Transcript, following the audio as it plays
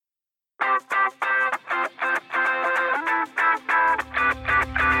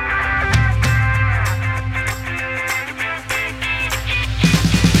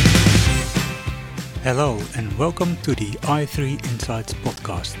Hello and welcome to the i3 Insights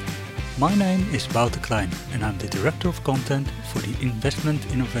podcast. My name is Wouter Klein and I'm the Director of Content for the Investment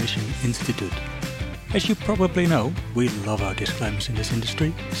Innovation Institute. As you probably know, we love our disclaimers in this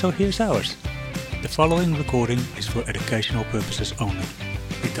industry, so here's ours. The following recording is for educational purposes only.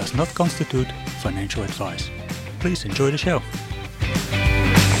 It does not constitute financial advice. Please enjoy the show.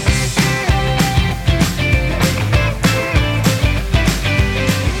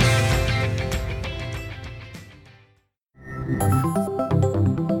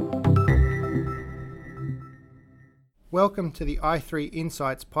 Welcome to the i3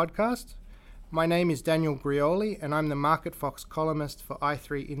 Insights podcast. My name is Daniel Grioli and I'm the Market Fox columnist for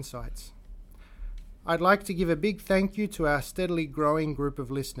i3 Insights. I'd like to give a big thank you to our steadily growing group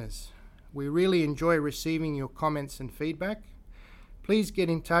of listeners. We really enjoy receiving your comments and feedback. Please get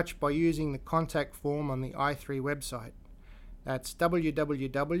in touch by using the contact form on the i3 website. That's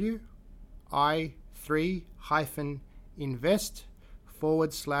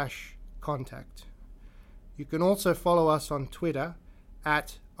www.i3-invest/contact. You can also follow us on Twitter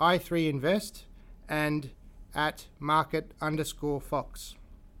at i3invest and at market_fox.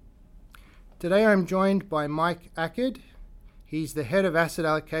 Today I'm joined by Mike Ackerd. He's the head of asset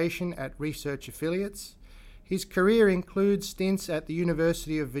allocation at Research Affiliates. His career includes stints at the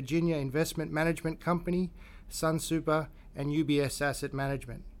University of Virginia Investment Management Company, Sunsuper, and UBS Asset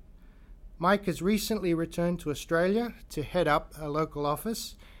Management. Mike has recently returned to Australia to head up a local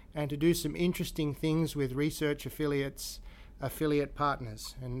office and to do some interesting things with Research Affiliates affiliate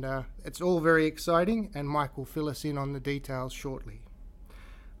partners. And it's all very exciting, and Mike will fill us in on the details shortly.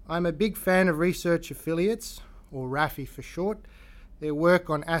 I'm a big fan of Research Affiliates, or RAFI for short, their work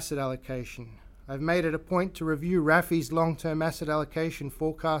on asset allocation. I've made it a point to review RAFI's long-term asset allocation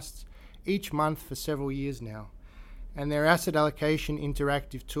forecasts each month for several years now, and their asset allocation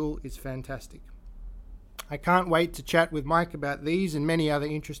interactive tool is fantastic. I can't wait to chat with Mike about these and many other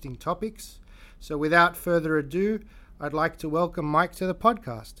interesting topics. So without further ado, I'd like to welcome Mike to the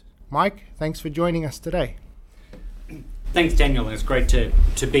podcast. Mike, thanks for joining us today. Thanks, Daniel. It's great to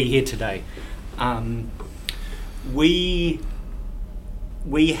be here today. We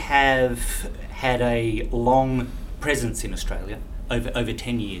have had a long presence in Australia, over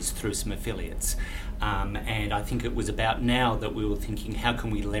 10 years through some affiliates. And I think it was about now that we were thinking, how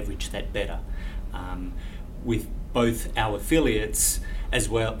can we leverage that better? With both our affiliates as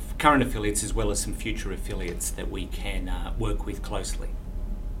well, current affiliates as well as some future affiliates that we can work with closely.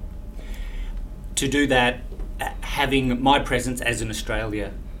 To do that, having my presence as an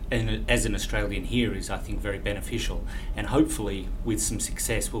Australian here is, I think, very beneficial, and hopefully with some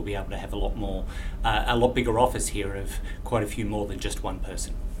success we'll be able to have a lot bigger office here of quite a few more than just one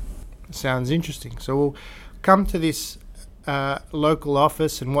person. Sounds interesting. So we'll come to this local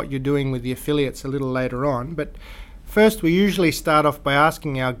office and what you're doing with the affiliates a little later on. But first, we usually start off by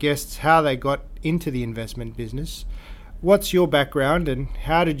asking our guests how they got into the investment business. What's your background and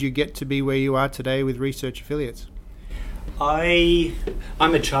how did you get to be where you are today with Research Affiliates? I'm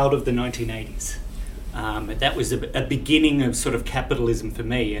a child of the 1980s. That was a beginning of sort of capitalism for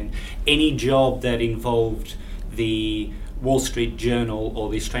me, and any job that involved the Wall Street Journal or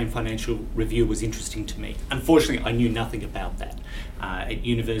the Australian Financial Review was interesting to me. Unfortunately, I knew nothing about that. At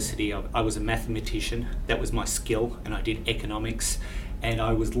university, I was a mathematician. That was my skill, and I did economics. And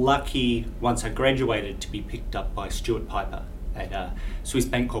I was lucky, once I graduated, to be picked up by Stuart Piper at Swiss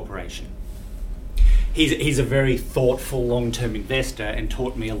Bank Corporation. He's a very thoughtful long-term investor and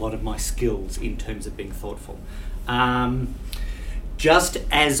taught me a lot of my skills in terms of being thoughtful. Just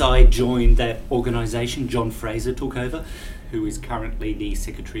as I joined that organisation, John Fraser took over, who is currently the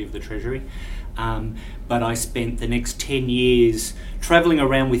Secretary of the Treasury. But I spent the next 10 years travelling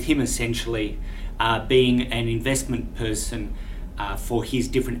around with him, essentially, being an investment person for his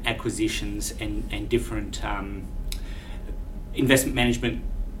different acquisitions and different investment management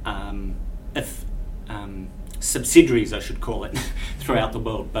subsidiaries, I should call it, throughout the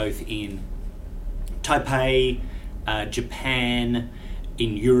world, both in Taipei, Japan,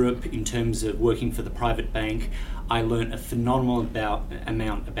 in Europe, in terms of working for the private bank. I learned a phenomenal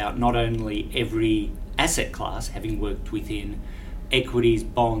amount about not only every asset class, having worked within equities,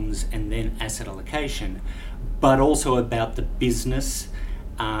 bonds, and then asset allocation, but also about the business,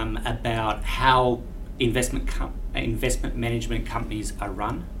 about how investment management companies are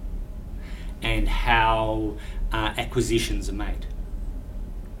run, and how acquisitions are made.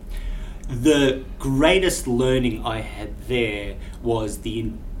 The greatest learning I had there was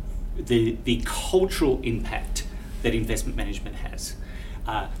the cultural impact that investment management has,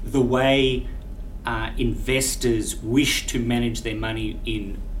 the way investors wish to manage their money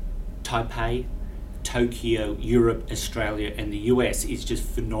in Taipei, Tokyo, Europe, Australia, and the US is just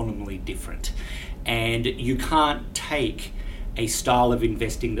phenomenally different. And you can't take a style of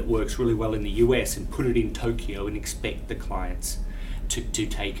investing that works really well in the US and put it in Tokyo and expect the clients to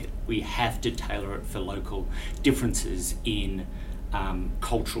take it. We have to tailor it for local differences in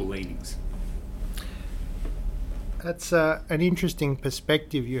cultural leanings. That's an interesting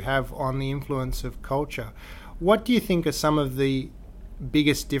perspective you have on the influence of culture. What do you think are some of the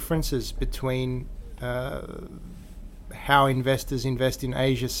biggest differences between how investors invest in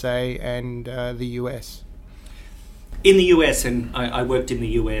Asia, say, and the US? In the US, and I worked in the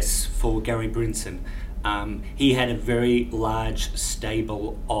US for Gary Brinson, he had a very large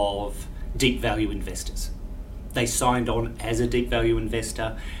stable of deep value investors. They signed on as a deep value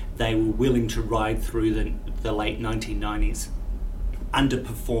investor. They were willing to ride through the late 1990s,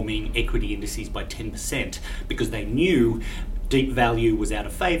 underperforming equity indices by 10% because they knew deep value was out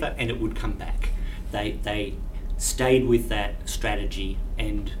of favour and it would come back. They stayed with that strategy,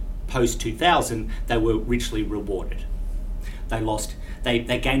 and post 2000 they were richly rewarded.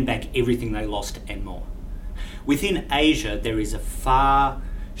 They gained back everything they lost and more. Within Asia, there is a far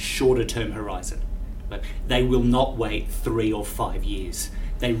shorter term horizon. But they will not wait 3 or 5 years.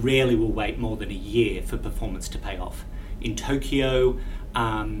 They rarely will wait more than a year for performance to pay off. In Tokyo,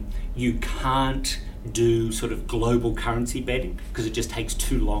 you can't do sort of global currency betting because it just takes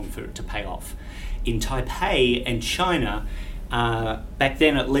too long for it to pay off. In Taipei and China, back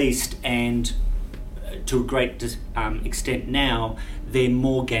then at least, and to a great extent now, they're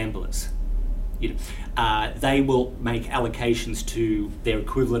more gamblers. They will make allocations to their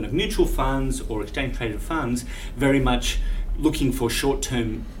equivalent of mutual funds or exchange traded funds, very much looking for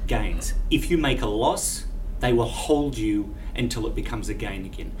short-term gains. If you make a loss, they will hold you until it becomes a gain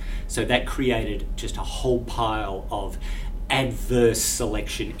again. So that created just a whole pile of adverse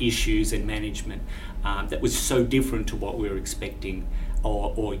selection issues and management that was so different to what we were expecting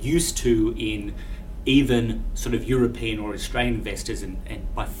or used to in even sort of European or Australian investors, and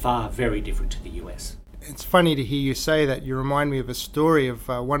by far very different to the US. It's funny to hear you say that. You remind me of a story of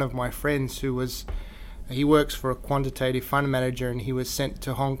one of my friends he works for a quantitative fund manager, and he was sent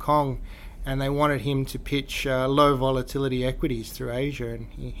to Hong Kong, and they wanted him to pitch low volatility equities through Asia, and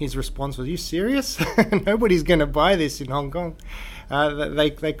his response was, "Are you serious? Nobody's going to buy this in Hong Kong."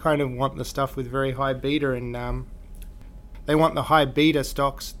 They kind of want the stuff with very high beta, and they want the high beta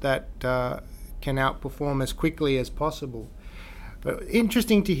stocks that can outperform as quickly as possible. But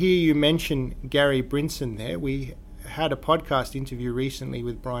interesting to hear you mention Gary Brinson there. We had a podcast interview recently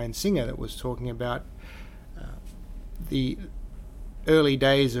with Brian Singer that was talking about the early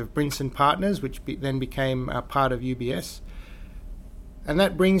days of Brinson Partners, which then became part of UBS. And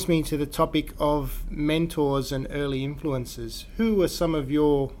that brings me to the topic of mentors and early influences. Who are some of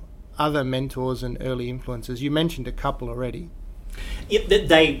your other mentors and early influences? You mentioned a couple already. Yeah,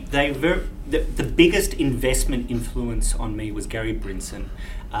 the biggest investment influence on me was Gary Brinson,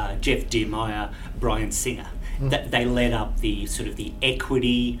 Jeff Diermeier, Brian Singer. They led up the sort of the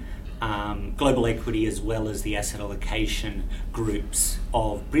equity, global equity, as well as the asset allocation groups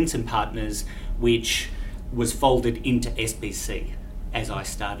of Brinson Partners, which was folded into SBC as I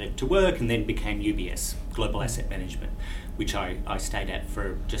started to work, and then became UBS, Global Asset Management, which I stayed at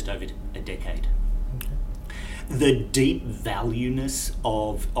for just over a decade. Okay. The deep valueness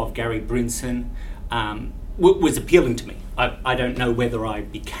of Gary Brinson was appealing to me. I don't know whether I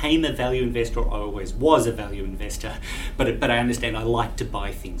became a value investor or I always was a value investor, but I understand I like to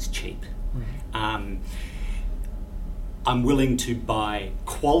buy things cheap. I'm willing to buy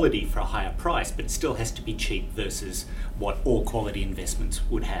quality for a higher price, but it still has to be cheap versus what all quality investments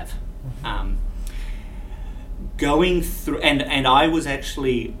would have. Going through, and I was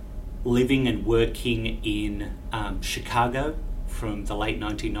actually living and working in Chicago from the late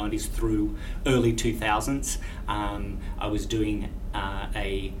 1990s through early 2000s. I was doing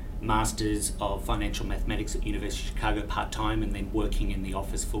a Masters of Financial Mathematics at University of Chicago part-time, and then working in the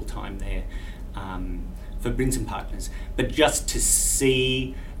office full-time there for Brinson Partners. But just to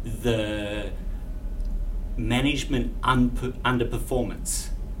see the management underperformance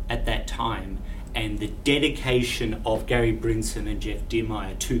at that time and the dedication of Gary Brinson and Jeff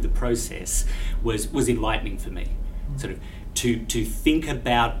Diermeier to the process was enlightening for me. Sort of to think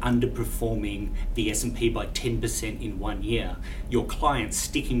about underperforming the S&P by 10% in 1 year, your clients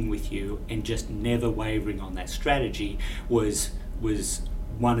sticking with you and just never wavering on that strategy was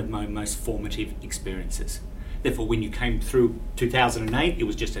one of my most formative experiences. Therefore, when you came through 2008, it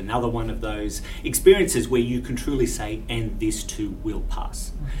was just another one of those experiences where you can truly say, and this too will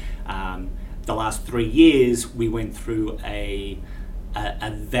pass. The last 3 years, we went through a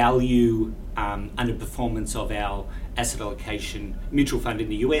value underperformance of our asset allocation mutual fund in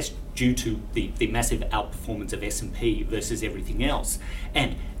the US due to the massive outperformance of S&P versus everything else.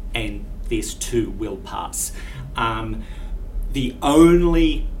 And this too will pass. The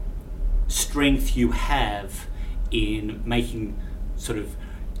only strength you have in making sort of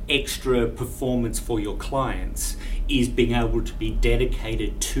extra performance for your clients is being able to be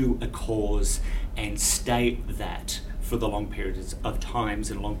dedicated to a cause and stay that for the long periods of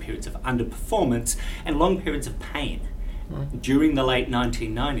times and long periods of underperformance and long periods of pain. During the late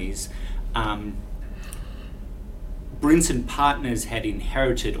 1990s, Brinson Partners had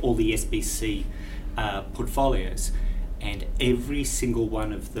inherited all the SBC portfolios, and every single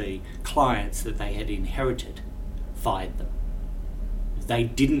one of the clients that they had inherited fired them. They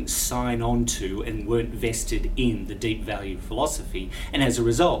didn't sign on to and weren't vested in the deep value philosophy, and as a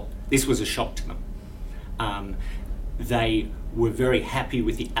result, this was a shock to them. They were very happy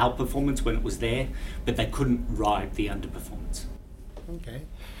with the outperformance when it was there, but they couldn't ride the underperformance. Okay.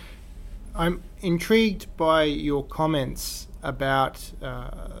 I'm intrigued by your comments about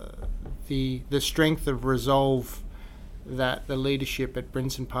the strength of resolve that the leadership at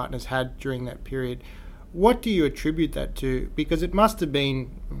Brinson Partners had during that period. What do you attribute that to? Because it must have been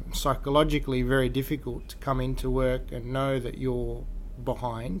psychologically very difficult to come into work and know that you're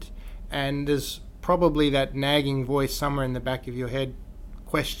behind, and there's probably that nagging voice somewhere in the back of your head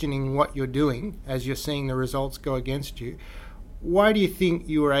questioning what you're doing as you're seeing the results go against you. Why do you think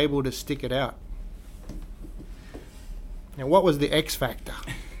you were able to stick it out? Now, what was the X factor?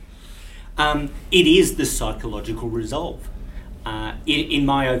 It is the psychological resolve. In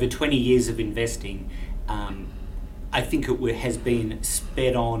my over 20 years of investing, I think it has been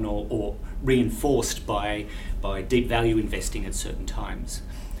sped on or reinforced by deep value investing at certain times.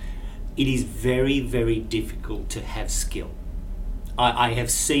 It is very, very difficult to have skill. I have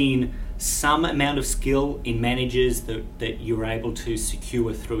seen some amount of skill in managers that you're able to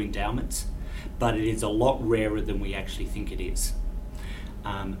secure through endowments, but it is a lot rarer than we actually think it is.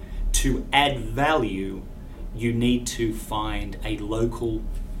 To add value, you need to find a local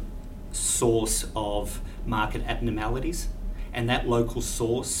source of market abnormalities, and that local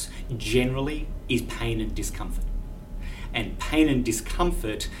source generally is pain and discomfort. And pain and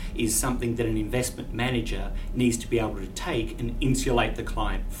discomfort is something that an investment manager needs to be able to take and insulate the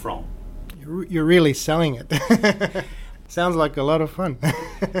client from. You're really selling it. Sounds like a lot of fun.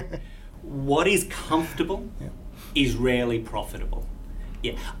 What is comfortable is rarely profitable.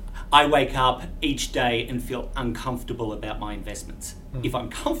 Yeah, I wake up each day and feel uncomfortable about my investments. If I'm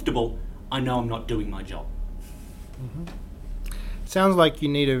comfortable, I know I'm not doing my job. Sounds like you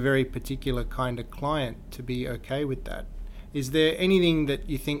need a very particular kind of client to be okay with that. Is there anything that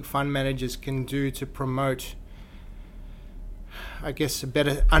you think fund managers can do to promote, I guess, a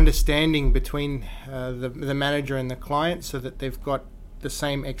better understanding between the manager and the client so that they've got the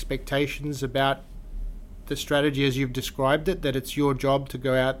same expectations about the strategy as you've described it, that it's your job to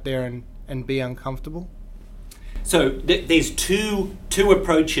go out there and be uncomfortable? So there's two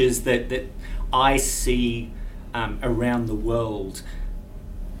approaches that I see around the world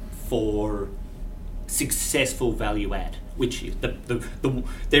for successful value add, which is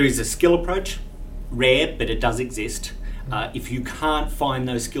there is a skill approach, rare, but it does exist. If you can't find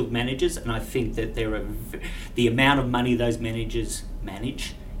those skilled managers, and I think that the amount of money those managers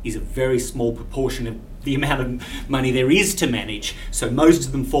manage is a very small proportion of the amount of money there is to manage. So most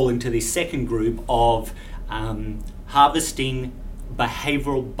of them fall into this second group of harvesting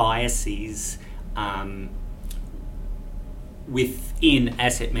behavioural biases within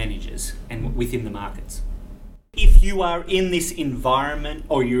asset managers and within the markets. If you are in this environment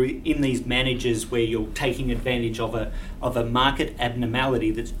or you're in these managers where you're taking advantage of a market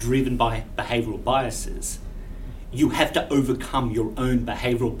abnormality that's driven by behavioural biases, you have to overcome your own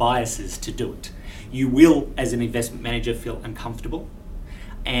behavioural biases to do it. You will, as an investment manager, feel uncomfortable,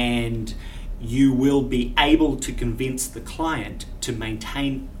 and you will be able to convince the client to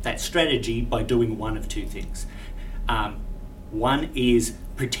maintain that strategy by doing one of two things. One is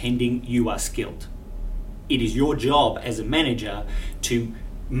pretending you are skilled. It is your job as a manager to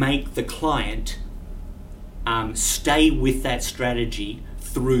make the client stay with that strategy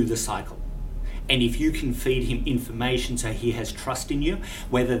through the cycle. And if you can feed him information so he has trust in you,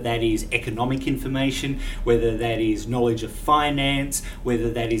 whether that is economic information, whether that is knowledge of finance, whether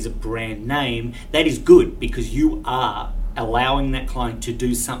that is a brand name, that is good because you are allowing that client to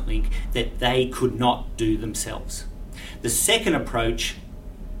do something that they could not do themselves. The second approach,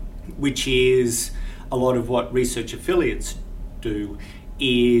 which is a lot of what research affiliates do,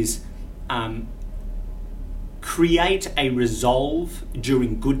 is create a resolve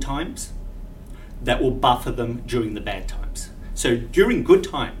during good times that will buffer them during the bad times. So during good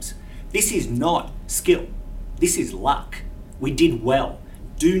times, this is not skill, this is luck. We did well.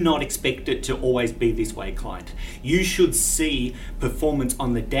 Do not expect it to always be this way, client. You should see performance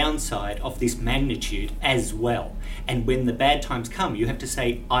on the downside of this magnitude as well. And when the bad times come, you have to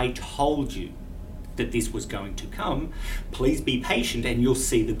say, I told you that this was going to come. Please be patient and you'll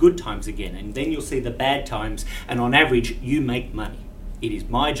see the good times again. And then you'll see the bad times. And on average, you make money. It is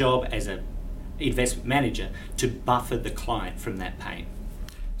my job as an investment manager to buffer the client from that pain.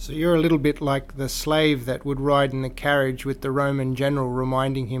 So you're a little bit like the slave that would ride in the carriage with the Roman general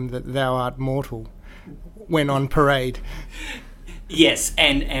reminding him that thou art mortal when on parade. Yes,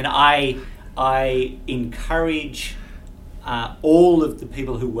 and I encourage all of the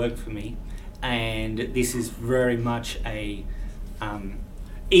people who work for me, and this is very much a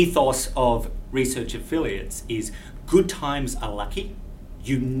ethos of research affiliates, is good times are lucky.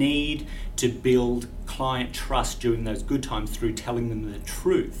 You need to build client trust during those good times through telling them the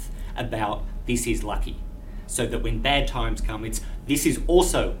truth about this is lucky. So that when bad times come, this is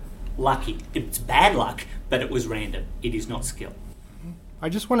also lucky. It's bad luck, but it was random. It is not skill. I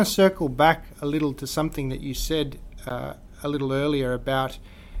just want to circle back a little to something that you said a little earlier about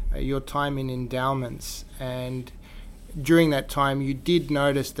your time in endowments. And during that time, you did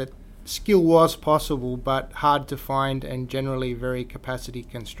notice that skill was possible, but hard to find and generally very capacity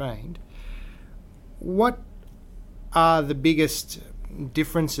constrained. What are the biggest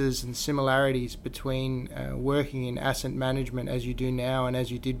differences and similarities between working in asset management as you do now and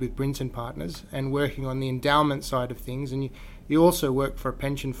as you did with Brinson Partners and working on the endowment side of things? And you also work for a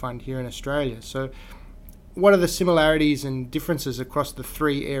pension fund here in Australia. So what are the similarities and differences across the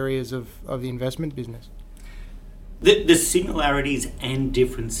three areas of the investment business? The similarities and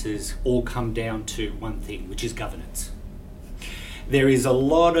differences all come down to one thing, which is governance. There is a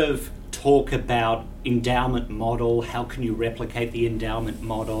lot of talk about endowment model, how can you replicate the endowment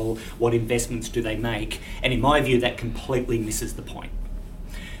model, what investments do they make, and in my view that completely misses the point.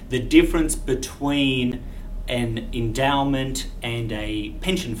 The difference between an endowment and a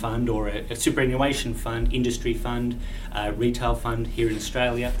pension fund or a superannuation fund, industry fund, retail fund here in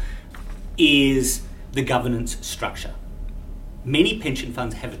Australia is the governance structure. Many pension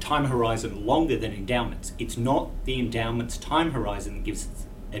funds have a time horizon longer than endowments. It's not the endowment's time horizon that gives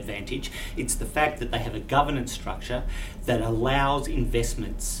advantage, it's the fact that they have a governance structure that allows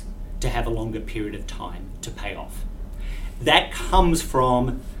investments to have a longer period of time to pay off. That comes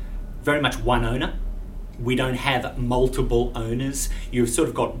from very much one owner. We don't have multiple owners. You've sort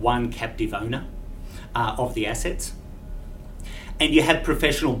of got one captive owner of the assets. And you have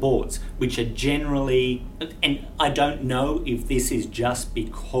professional boards, which are generally, and I don't know if this is just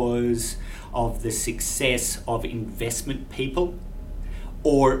because of the success of investment people,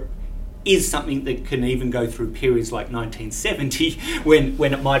 or is something that can even go through periods like 1970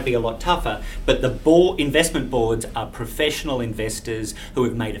 when it might be a lot tougher. But the investment boards are professional investors who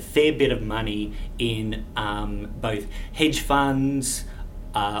have made a fair bit of money in both hedge funds,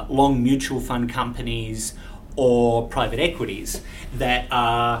 long mutual fund companies, or private equities that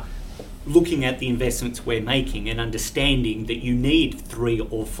are looking at the investments we're making and understanding that you need 3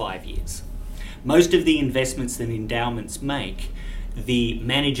 or 5 years. Most of the investments that endowments make, the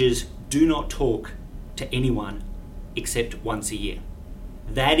managers do not talk to anyone except once a year.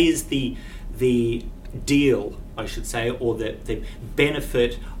 That is the deal, I should say, or the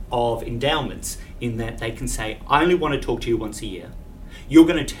benefit of endowments, in that they can say, I only want to talk to you once a year. You're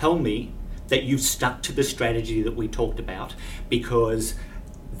going to tell me that you've stuck to the strategy that we talked about, because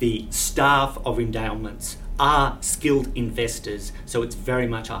the staff of endowments are skilled investors, so it's very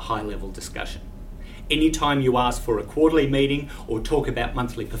much a high-level discussion. Anytime you ask for a quarterly meeting or talk about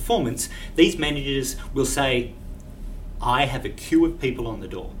monthly performance, these managers will say, I have a queue of people on the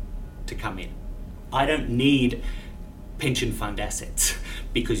door to come in. I don't need pension fund assets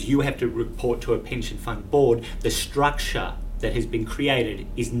because you have to report to a pension fund board. The structure that has been created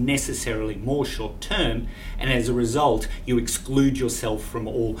is necessarily more short-term, and as a result, you exclude yourself from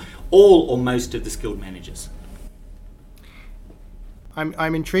all or most of the skilled managers.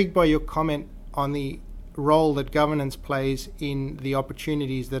 I'm intrigued by your comment on the role that governance plays in the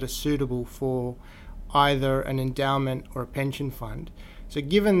opportunities that are suitable for either an endowment or a pension fund. So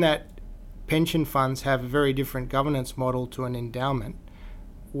given that pension funds have a very different governance model to an endowment,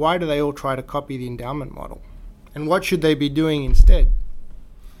 why do they all try to copy the endowment model? And what should they be doing instead?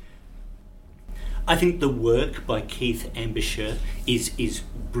 I think the work by Keith Ambasher is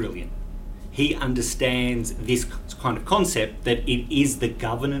brilliant. He understands this kind of concept that it is the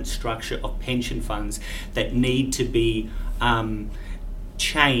governance structure of pension funds that need to be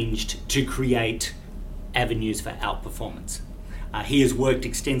changed to create avenues for outperformance. He has worked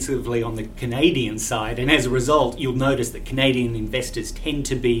extensively on the Canadian side, and as a result, you'll notice that Canadian investors tend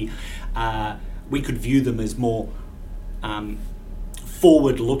to be, we could view them as more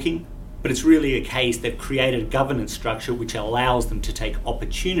forward-looking, but it's really a case they've created a governance structure which allows them to take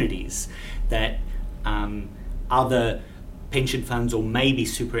opportunities that other pension funds or maybe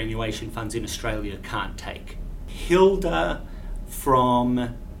superannuation funds in Australia can't take. Hilda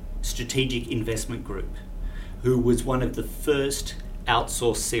from Strategic Investment Group, who was one of the first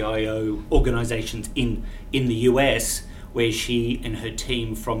outsourced CIO organisations in the US, where she and her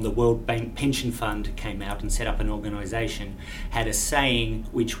team from the World Bank Pension Fund came out and set up an organisation, had a saying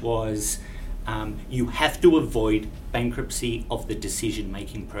which was, you have to avoid bankruptcy of the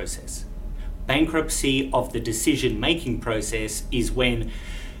decision-making process. Bankruptcy of the decision-making process is when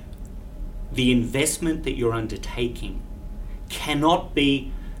the investment that you're undertaking cannot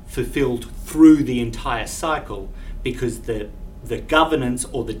be fulfilled through the entire cycle because the governance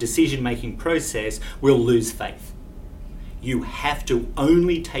or the decision-making process will lose faith. You have to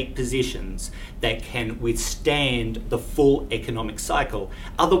only take positions that can withstand the full economic cycle.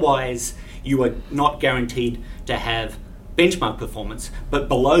 Otherwise, you are not guaranteed to have benchmark performance, but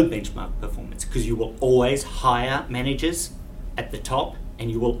below benchmark performance, because you will always hire managers at the top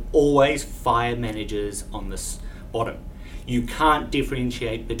and you will always fire managers on the bottom. You can't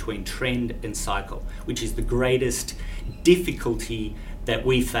differentiate between trend and cycle, which is the greatest difficulty that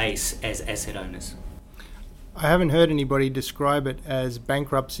we face as asset owners. I haven't heard anybody describe it as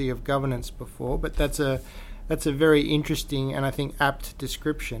bankruptcy of governance before, but that's a very interesting and I think apt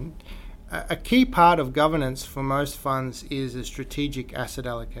description. A key part of governance for most funds is a strategic asset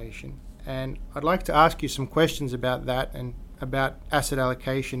allocation. And I'd like to ask you some questions about that and about asset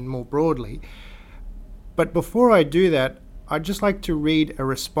allocation more broadly. But before I do that, I'd just like to read a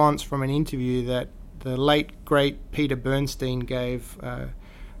response from an interview that the late, great Peter Bernstein gave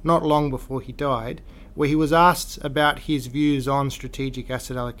not long before he died, where he was asked about his views on strategic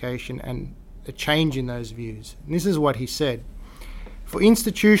asset allocation and a change in those views. And this is what he said. For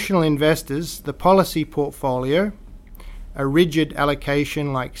institutional investors, the policy portfolio, a rigid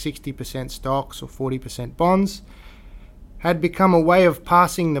allocation like 60% stocks or 40% bonds, had become a way of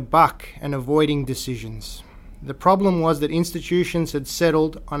passing the buck and avoiding decisions. The problem was that institutions had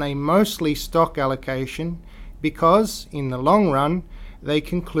settled on a mostly stock allocation because, in the long run, they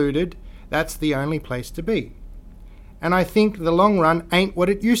concluded that's the only place to be. And I think the long run ain't what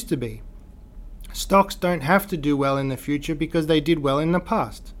it used to be. Stocks don't have to do well in the future because they did well in the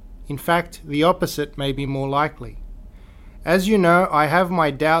past. In fact, the opposite may be more likely. As you know, I have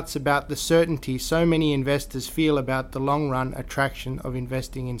my doubts about the certainty so many investors feel about the long-run attraction of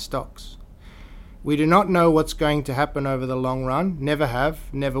investing in stocks. We do not know what's going to happen over the long run, never have,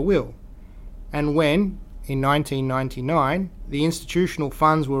 never will. And when, in 1999, the institutional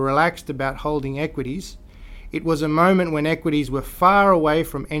funds were relaxed about holding equities, it was a moment when equities were far away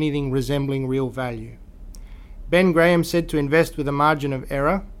from anything resembling real value. Ben Graham said to invest with a margin of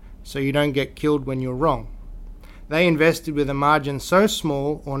error so you don't get killed when you're wrong. They invested with a margin so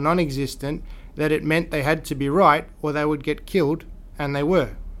small or non-existent that it meant they had to be right or they would get killed, and they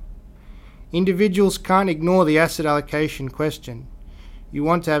were. Individuals can't ignore the asset allocation question. You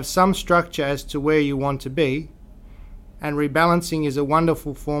want to have some structure as to where you want to be, and rebalancing is a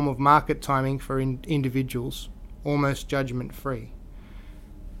wonderful form of market timing for individuals, almost judgment-free.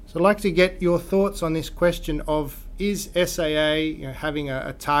 So I'd like to get your thoughts on this question of, is SAA having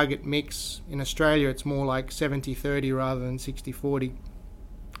a target mix? In Australia, it's more like 70-30 rather than 60-40.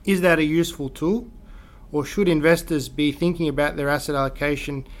 Is that a useful tool? Or should investors be thinking about their asset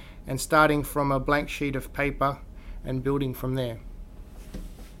allocation and starting from a blank sheet of paper and building from there?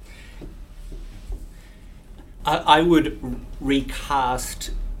 I would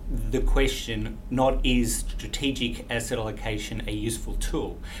recast the question, not is strategic asset allocation a useful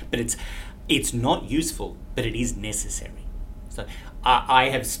tool, but it's not useful, but it is necessary. So I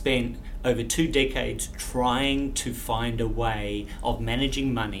have spent over 2 decades trying to find a way of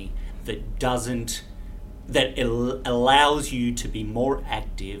managing money that allows you to be more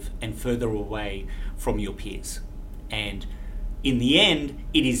active and further away from your peers. And in the end,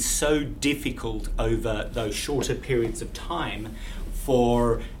 it is so difficult over those shorter periods of time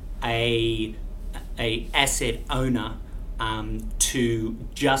for a asset owner to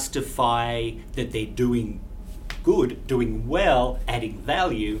justify that they're doing good, doing well, adding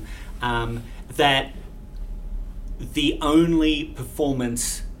value, that the only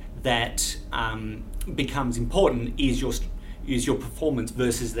performance that becomes important is your performance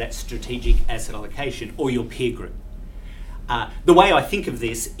versus that strategic asset allocation or your peer group. The way I think of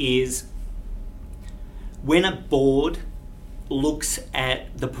this is when a board looks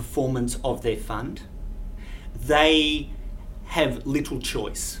at the performance of their fund, they have little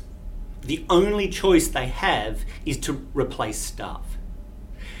choice. The only choice they have is to replace staff.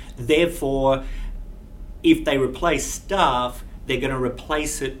 Therefore, if they replace staff, they're going to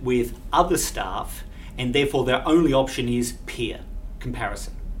replace it with other staff, and therefore their only option is peer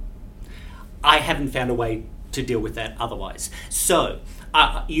comparison. I haven't found a way to deal with that otherwise. So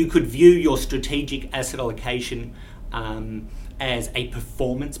you could view your strategic asset allocation as a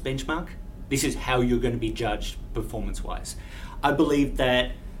performance benchmark. This is how you're going to be judged performance-wise. I believe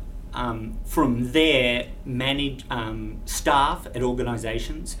that from there, staff at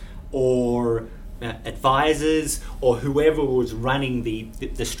organisations or advisors or whoever was running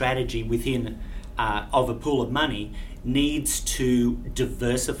the strategy within of a pool of money needs to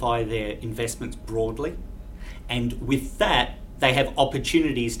diversify their investments broadly, and with that they have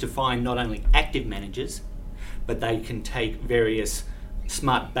opportunities to find not only active managers, but they can take various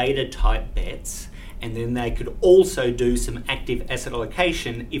smart beta type bets, and then they could also do some active asset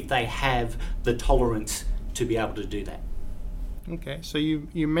allocation if they have the tolerance to be able to do that. Okay, so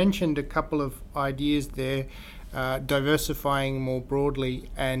you mentioned a couple of ideas there, diversifying more broadly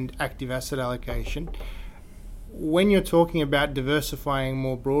and active asset allocation. When you're talking about diversifying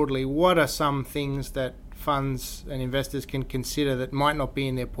more broadly, what are some things that funds and investors can consider that might not be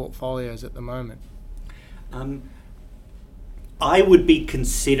in their portfolios at the moment? I would be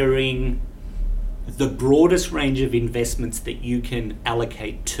considering the broadest range of investments that you can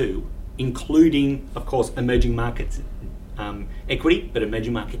allocate to, including, of course, emerging markets equity, but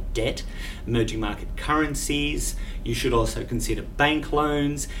emerging market debt, emerging market currencies. You should also consider bank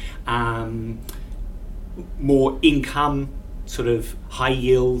loans, more income, sort of high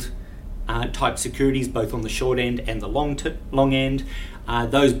yield type securities, both on the short end and the long end,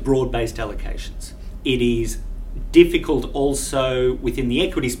 those broad-based allocations. It is difficult also within the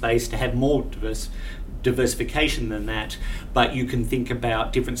equity space to have more diversification than that, but you can think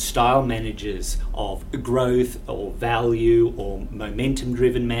about different style managers of growth or value or momentum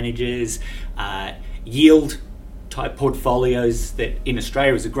driven managers, yield type portfolios that in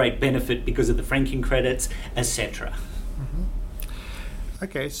Australia is a great benefit because of the franking credits, etc. Mm-hmm.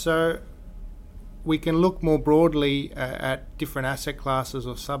 Okay, so we can look more broadly at different asset classes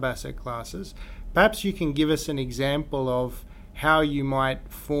or sub-asset classes. Perhaps you can give us an example of how you might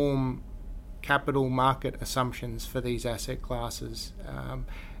form capital market assumptions for these asset classes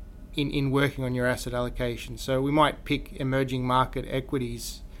in working on your asset allocation. So we might pick emerging market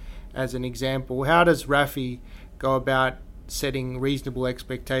equities as an example. How does RAFI go about setting reasonable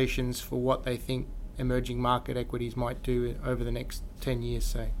expectations for what they think emerging market equities might do over the next 10 years,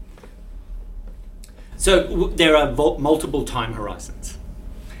 say? So there are multiple time horizons.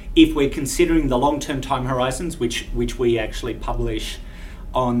 If we're considering the long-term time horizons, which we actually publish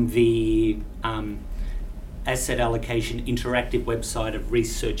on the asset allocation interactive website of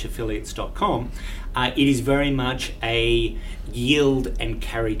researchaffiliates.com, it is very much a yield and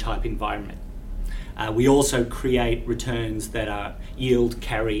carry type environment. We also create returns that are yield,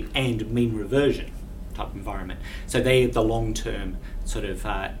 carry, and mean reversion type environment. So they're the long-term sort of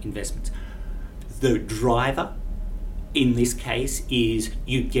investments. The driver in this case is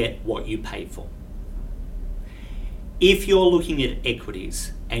you get what you pay for. If you're looking at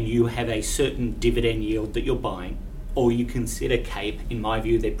equities and you have a certain dividend yield that you're buying, or you consider CAPE, in my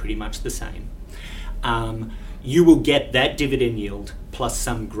view they're pretty much the same, you will get that dividend yield plus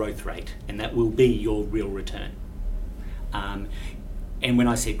some growth rate, and that will be your real return. And when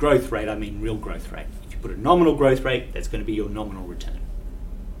I say growth rate, I mean real growth rate. If you put a nominal growth rate, that's going to be your nominal return.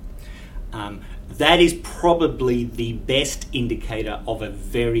 That is probably the best indicator of a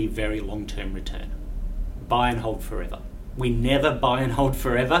very, very long-term return. Buy and hold forever. We never buy and hold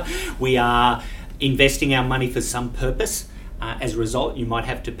forever. We are investing our money for some purpose. As a result, you might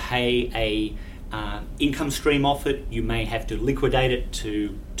have to pay a income stream off it. You may have to liquidate it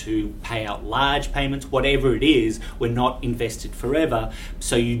to pay out large payments. Whatever it is, we're not invested forever.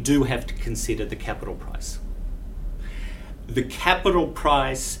 So you do have to consider the capital price. The capital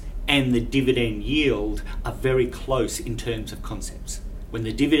price and the dividend yield are very close in terms of concepts. When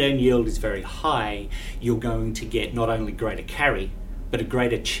the dividend yield is very high, you're going to get not only greater carry, but a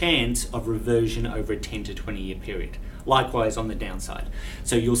greater chance of reversion over a 10 to 20 year period. Likewise on the downside.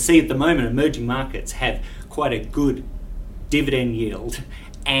 So you'll see at the moment emerging markets have quite a good dividend yield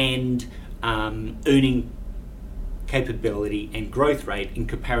and earning capability and growth rate in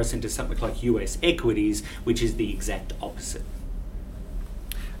comparison to something like US equities, which is the exact opposite.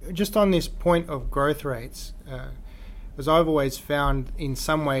 Just on this point of growth rates, as I've always found, in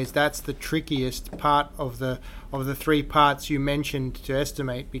some ways that's the trickiest part of the three parts you mentioned to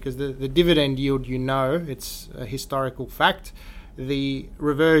estimate, because the dividend yield, it's a historical fact. The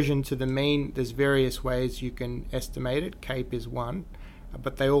reversion to the mean, there's various ways you can estimate it. CAPE is one,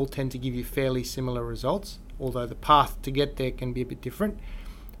 but they all tend to give you fairly similar results, although the path to get there can be a bit different.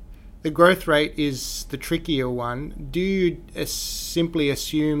 The growth rate is the trickier one. Do you simply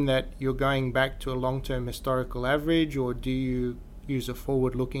assume that you're going back to a long-term historical average, or do you use a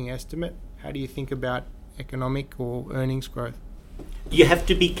forward-looking estimate? How do you think about economic or earnings growth? You have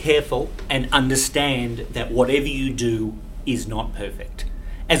to be careful and understand that whatever you do is not perfect.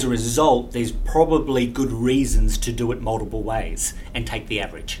 As a result, there's probably good reasons to do it multiple ways and take the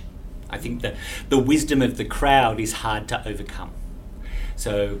average. I think that the wisdom of the crowd is hard to overcome.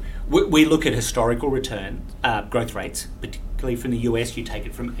 So we look at historical return growth rates, particularly from the US. You take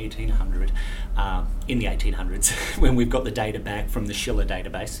it from 1800, in the 1800s, when we've got the data back from the Schiller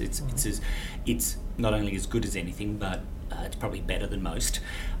database. It's not only as good as anything, but it's probably better than most.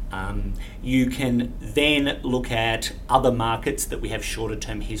 You can then look at other markets that we have shorter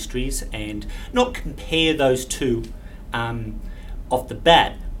term histories and not compare those two off the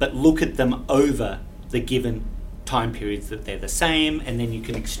bat, but look at them over the given time periods that they're the same, and then you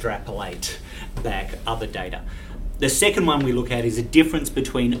can extrapolate back other data. The second one we look at is a difference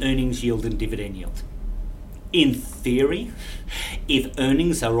between earnings yield and dividend yield. In theory, if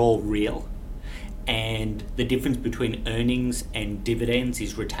earnings are all real and the difference between earnings and dividends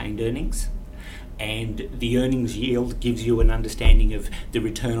is retained earnings, and the earnings yield gives you an understanding of the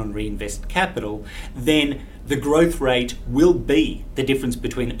return on reinvested capital, then the growth rate will be the difference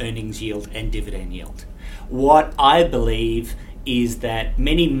between earnings yield and dividend yield. What I believe is that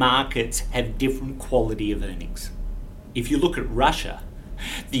many markets have different quality of earnings. If you look at Russia,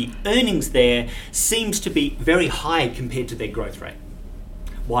 the earnings there seems to be very high compared to their growth rate.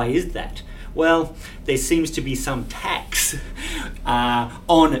 Why is that? Well, there seems to be some tax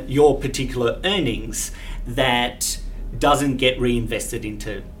on your particular earnings that doesn't get reinvested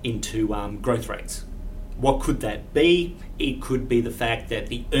into growth rates. What could that be? It could be the fact that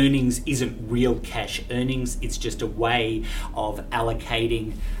the earnings isn't real cash earnings. It's just a way of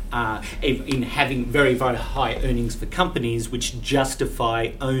allocating in having very, very high earnings for companies, which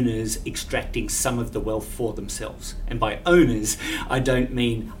justify owners extracting some of the wealth for themselves. And by owners, I don't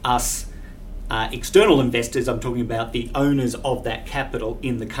mean us external investors. I'm talking about the owners of that capital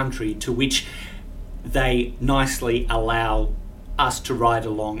in the country, to which they nicely allow us to ride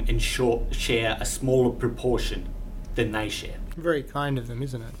along and share a smaller proportion than they share. Very kind of them,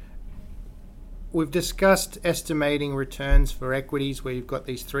 isn't it? We've discussed estimating returns for equities, where you've got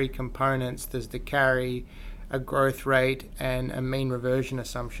these three components. There's the carry, a growth rate, and a mean reversion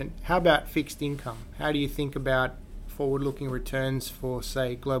assumption. How about fixed income? How do you think about forward-looking returns for,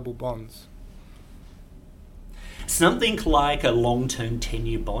 say, global bonds? Something like a long-term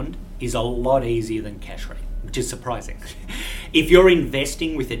 10-year bond is a lot easier than cash rate, which is surprising. If you're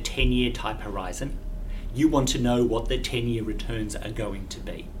investing with a 10-year type horizon, you want to know what the 10-year returns are going to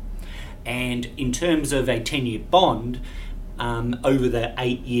be. And in terms of a 10-year bond, over the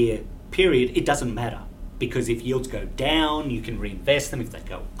 8-year period, it doesn't matter, because if yields go down, you can reinvest them. If they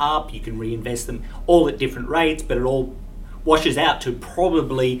go up, you can reinvest them, all at different rates, but it all washes out to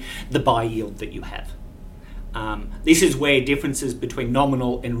probably the buy yield that you have. This is where differences between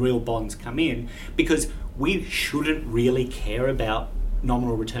nominal and real bonds come in, because we shouldn't really care about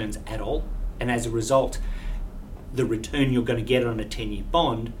nominal returns at all. And as a result, the return you're going to get on a 10-year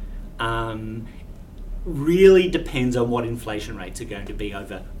bond really depends on what inflation rates are going to be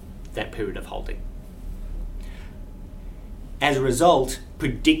over that period of holding. As a result,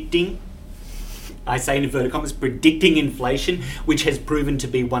 predicting, I say in inverted commas, predicting inflation, which has proven to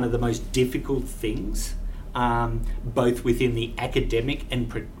be one of the most difficult things, both within the academic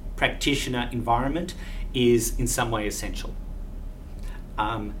and practitioner environment, is in some way essential.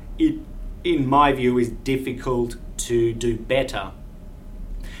 It, in my view, is difficult to do better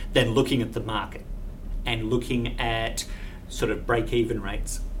than looking at the market and looking at sort of break-even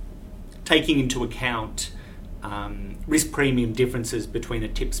rates, taking into account risk premium differences between a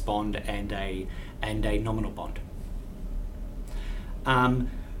TIPS bond and a nominal bond.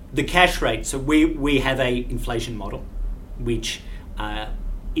 The cash rate, so we have a inflation model which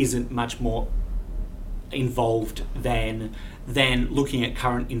isn't much more involved than looking at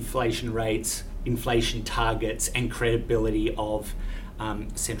current inflation rates, inflation targets, and credibility of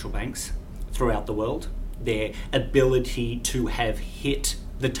central banks throughout the world, their ability to have hit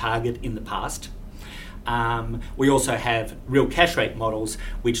the target in the past. We also have real cash rate models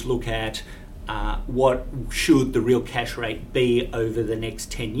which look at what should the real cash rate be over the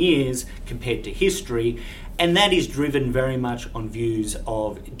next 10 years compared to history, and that is driven very much on views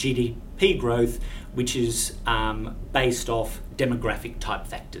of GDP growth, which is based off demographic type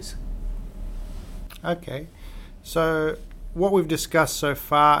factors. Okay, so what we've discussed so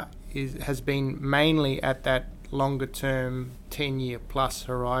far has been mainly at that longer term 10-year plus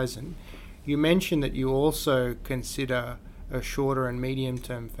horizon. You mentioned that you also consider shorter and medium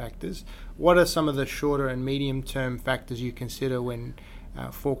term factors. What are some of the shorter and medium term factors you consider when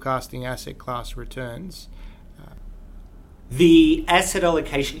forecasting asset class returns? The Asset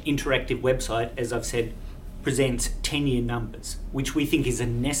Allocation Interactive website, as I've said, presents 10-year numbers, which we think is a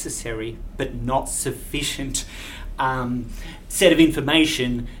necessary but not sufficient set of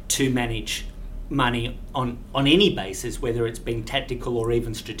information to manage money on any basis, whether it's being tactical or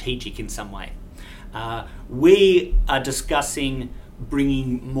even strategic in some way. We are discussing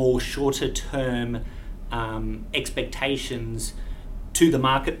bringing more shorter-term expectations to the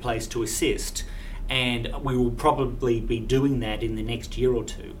marketplace to assist, and we will probably be doing that in the next year or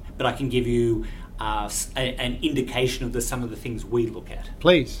two. But I can give you an indication of some of the things we look at.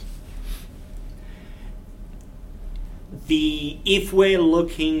 Please. If we're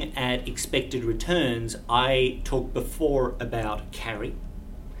looking at expected returns, I talked before about carry,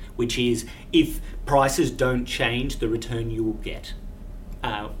 which is if prices don't change, the return you will get,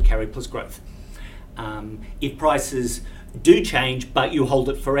 carry plus growth. If prices do change, but you hold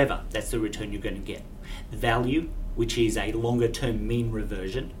it forever, that's the return you're going to get. Value, which is a longer term mean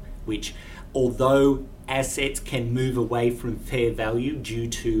reversion, which although assets can move away from fair value due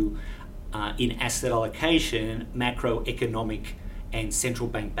to in asset allocation, macroeconomic and central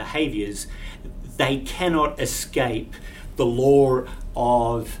bank behaviours, they cannot escape the law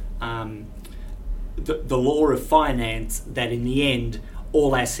of the law of finance that in the end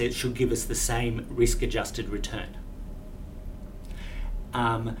all assets should give us the same risk-adjusted return.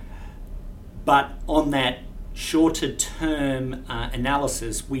 But on that shorter-term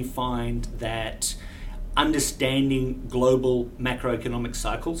analysis, we find that understanding global macroeconomic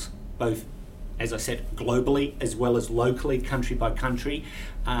cycles, both, as I said, globally as well as locally, country by country,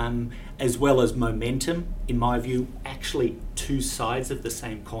 as well as momentum, in my view, actually two sides of the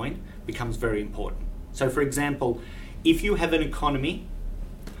same coin, becomes very important. So, for example, if you have an economy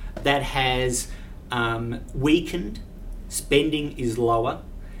that has weakened, spending is lower,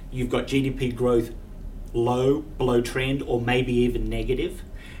 you've got GDP growth low, below trend, or maybe even negative,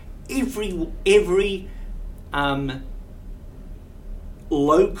 every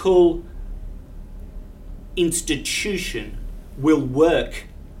local institution will work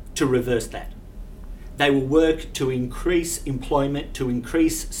to reverse that. They will work to increase employment, to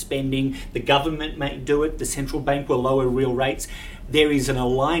increase spending. The government may do it. The central bank will lower real rates. There is an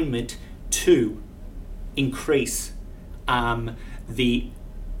alignment to increase the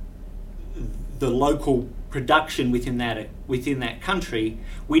local production within that country,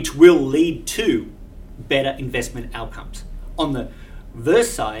 which will lead to better investment outcomes. On the reverse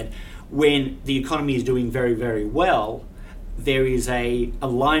side, when the economy is doing very, very well, there is a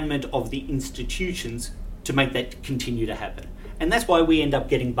alignment of the institutions to make that continue to happen. And that's why we end up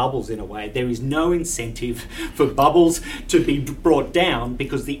getting bubbles in a way. There is no incentive for bubbles to be brought down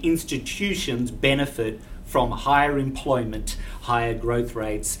because the institutions benefit from higher employment, higher growth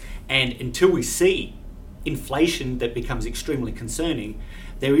rates, and until we see inflation that becomes extremely concerning,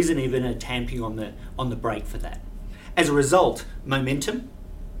 there isn't even a tamping on the brake for that. As a result, momentum,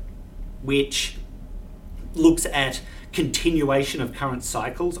 which looks at continuation of current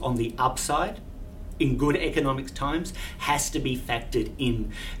cycles on the upside in good economic times, has to be factored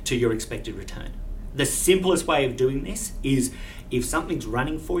in to your expected return. The simplest way of doing this is if something's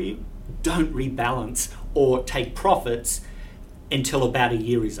running for you, don't rebalance or take profits until about a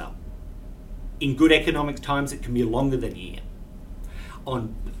year is up. In good economic times, it can be longer than a year.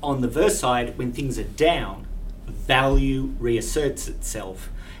 On the reverse side, when things are down, value reasserts itself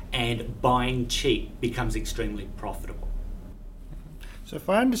and buying cheap becomes extremely profitable. So if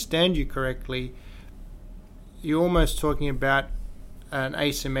I understand you correctly, you're almost talking about an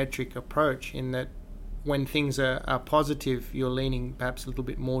asymmetric approach in that when things are positive, you're leaning perhaps a little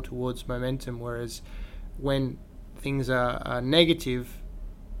bit more towards momentum, whereas when things are negative,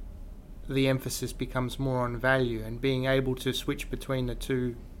 the emphasis becomes more on value and being able to switch between the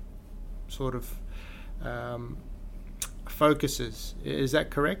two sort of focuses. Is that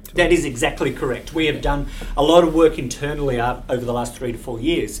correct? That is exactly correct. We have done a lot of work internally over the last 3 to 4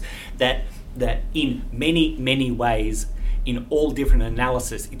 years that in many ways, in all different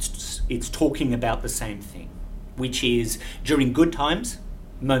analysis, it's talking about the same thing, which is during good times,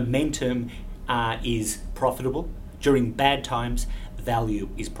 momentum is profitable. During bad times, value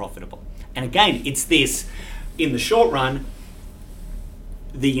is profitable. And again, it's this, in the short run,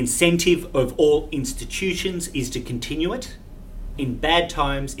 the incentive of all institutions is to continue it. In bad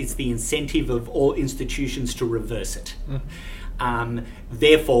times, it's the incentive of all institutions to reverse it.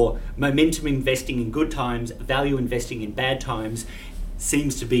 Therefore, momentum investing in good times, value investing in bad times,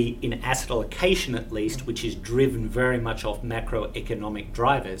 seems to be, in asset allocation at least, which is driven very much off macroeconomic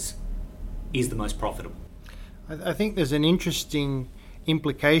drivers, is the most profitable. I think there's an interesting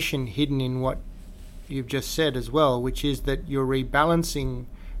implication hidden in what you've just said as well, which is that your rebalancing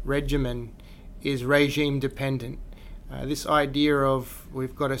regimen is regime dependent. This idea of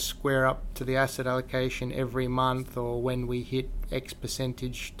we've got to square up to the asset allocation every month or when we hit X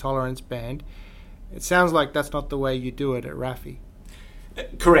percentage tolerance band, it sounds like that's not the way you do it at RAFI.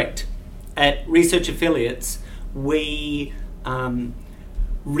 Correct. At Research Affiliates, we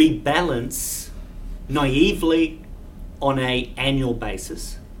rebalance naively on an annual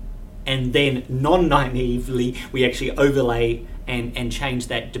basis, and then non-naively we actually overlay and change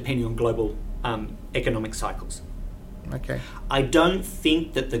that depending on global economic cycles. Okay. I don't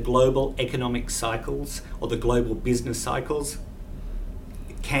think that the global economic cycles or the global business cycles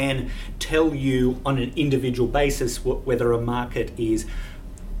can tell you on an individual basis whether a market is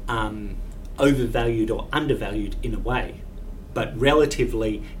overvalued or undervalued in a way. But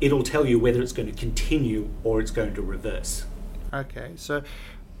relatively, it'll tell you whether it's going to continue or it's going to reverse. Okay, so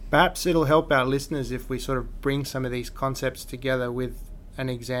perhaps it'll help our listeners if we sort of bring some of these concepts together with an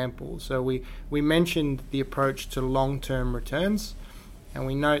example. So we mentioned the approach to long-term returns, and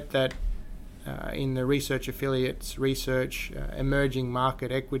we note that in the Research Affiliates research, emerging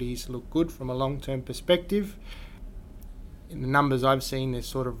market equities look good from a long-term perspective. In the numbers I've seen, there's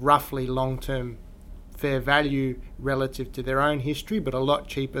sort of roughly long-term fair value relative to their own history, but a lot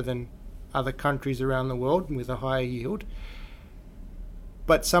cheaper than other countries around the world with a higher yield.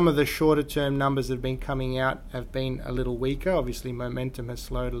 But some of the shorter term numbers that have been coming out have been a little weaker. Obviously, momentum has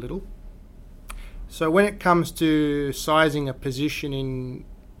slowed a little. So when it comes to sizing a position in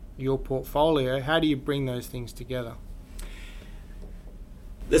your portfolio, how do you bring those things together?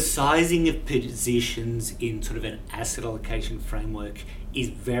 The sizing of positions in sort of an asset allocation framework is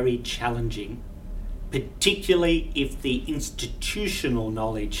very challenging, particularly if the institutional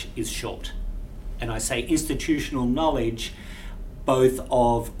knowledge is short. And I say institutional knowledge both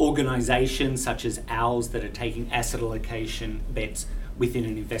of organisations such as ours that are taking asset allocation bets within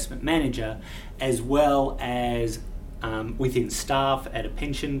an investment manager, as well as within staff at a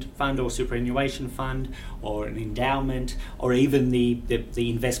pension fund or superannuation fund or an endowment, or even the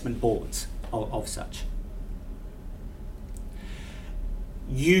investment boards of such.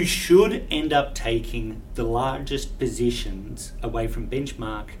 You should end up taking the largest positions away from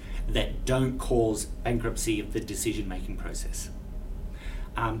benchmark that don't cause bankruptcy of the decision-making process.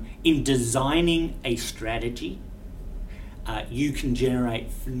 In designing a strategy, you can generate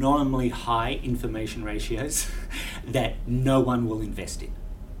phenomenally high information ratios that no one will invest in,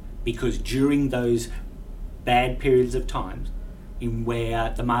 because during those bad periods of time in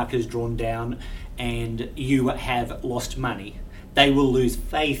where the market is drawn down and you have lost money, they will lose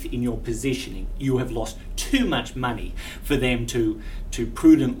faith in your positioning. You have lost too much money for them to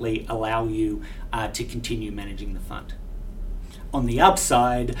prudently allow you to continue managing the fund. On the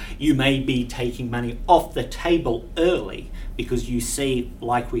upside, you may be taking money off the table early because you see,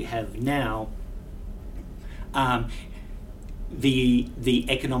 like we have now, the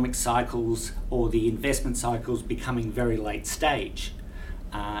economic cycles or the investment cycles becoming very late stage.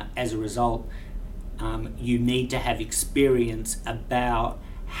 As a result, you need to have experience about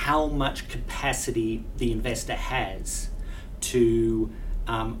how much capacity the investor has to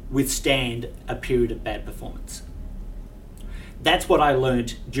withstand a period of bad performance. That's what I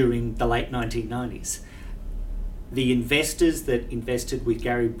learned during the late 1990s. The investors that invested with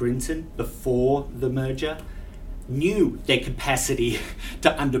Gary Brinson before the merger knew their capacity to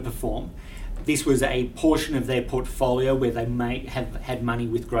underperform. This was a portion of their portfolio where they may have had money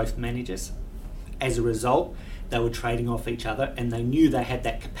with growth managers. As a result, they were trading off each other, and they knew they had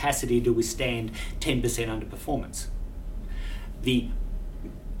that capacity to withstand 10% underperformance. The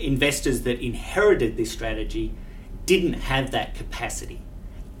investors that inherited this strategy didn't have that capacity.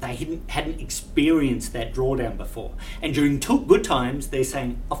 They hadn't experienced that drawdown before. And during good times, they're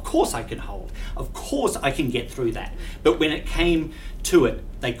saying, of course I can hold. Of course I can get through that. But when it came to it,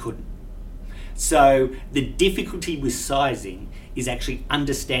 they couldn't. So the difficulty with sizing is actually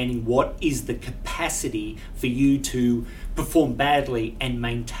understanding what is the capacity for you to perform badly and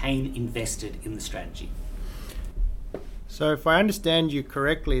maintain invested in the strategy. So if I understand you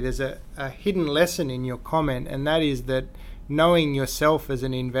correctly, there's a hidden lesson in your comment, and that is that knowing yourself as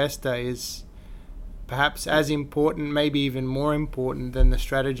an investor is perhaps as important, maybe even more important than the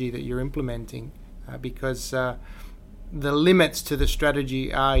strategy that you're implementing, because the limits to the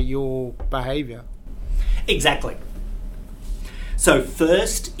strategy are your behavior. Exactly. So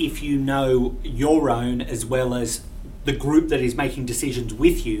first, if you know your own as well as the group that is making decisions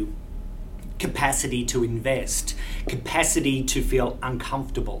with you, capacity to invest, capacity to feel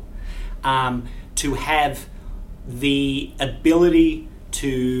uncomfortable, to have the ability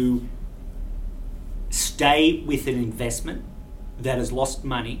to stay with an investment that has lost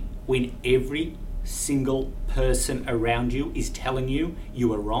money when every single person around you is telling you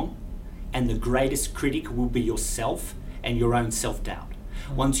you are wrong, and the greatest critic will be yourself and your own self-doubt.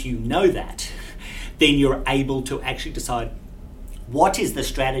 Once you know that, then you're able to actually decide what is the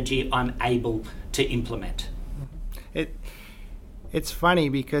strategy I'm able to implement. It's funny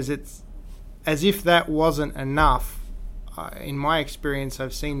because it's as if that wasn't enough. In my experience,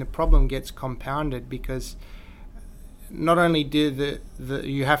 I've seen the problem gets compounded because not only do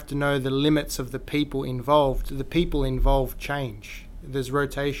you have to know the limits of the people involved change. There's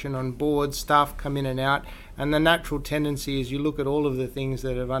rotation on board, staff come in and out, and the natural tendency is you look at all of the things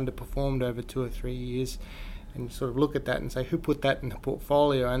that have underperformed over 2 or 3 years and sort of look at that and say, who put that in the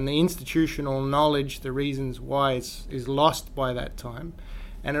portfolio? And the institutional knowledge, the reasons why is lost by that time.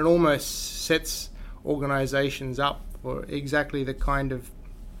 And it almost sets organizations up for exactly the kind of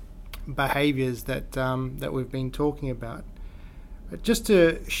behaviors that we've been talking about. But just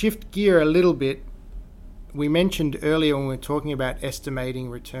to shift gear a little bit, we mentioned earlier when we were talking about estimating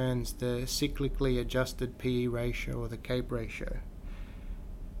returns, the cyclically adjusted PE ratio or the CAPE ratio.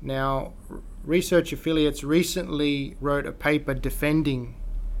 Now, Research Affiliates recently wrote a paper defending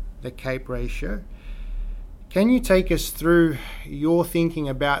the CAPE ratio. Can you take us through your thinking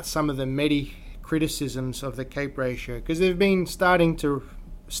about some of the many criticisms of the CAPE ratio? Because they've been starting to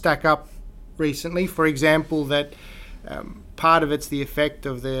stack up recently. For example, that part of it's the effect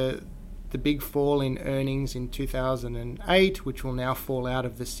of the big fall in earnings in 2008, which will now fall out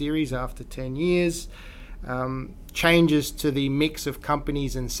of the series after 10 years. Changes to the mix of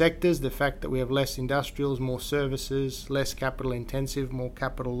companies and sectors, the fact that we have less industrials, more services, less capital intensive, more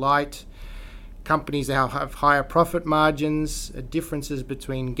capital light. Companies that have higher profit margins, differences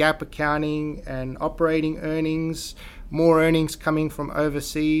between GAAP accounting and operating earnings, more earnings coming from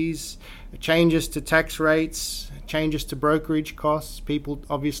overseas, changes to tax rates, changes to brokerage costs. People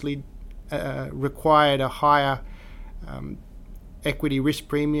obviously required a higher equity risk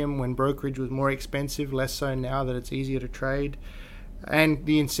premium when brokerage was more expensive, less so now that it's easier to trade. And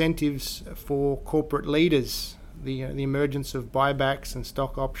the incentives for corporate leaders, the emergence of buybacks and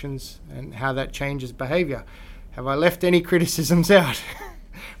stock options and how that changes behavior. Have I left any criticisms out?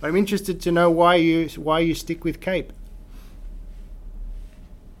 I'm interested to know why you stick with CAPE.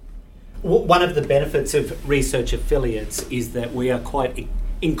 One of the benefits of Research Affiliates is that we are quite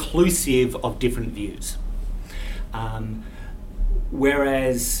inclusive of different views.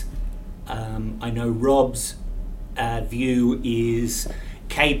 Whereas I know Rob's view is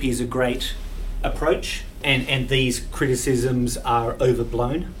CAPE is a great approach and these criticisms are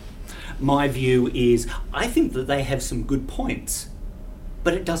overblown. My view is I think that they have some good points,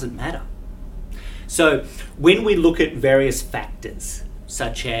 but it doesn't matter. So when we look at various factors,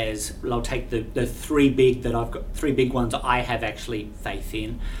 such as, I'll take the three big ones I have actually faith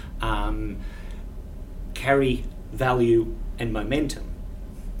in, carry, value, and momentum.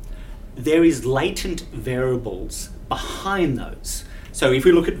 There is latent variables behind those. So if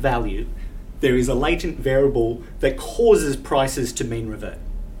we look at value, there is a latent variable that causes prices to mean revert.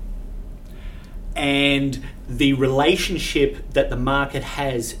 And the relationship that the market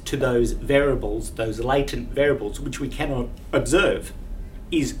has to those variables, those latent variables, which we cannot observe,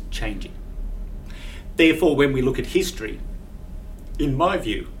 is changing. Therefore, when we look at history, in my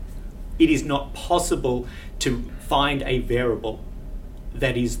view, it is not possible to find a variable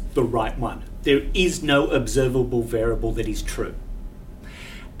that is the right one. There is no observable variable that is true.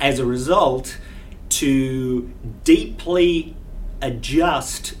 As a result, to deeply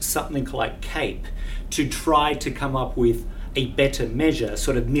adjust something like CAPE to try to come up with a better measure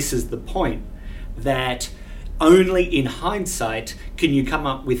sort of misses the point that only in hindsight can you come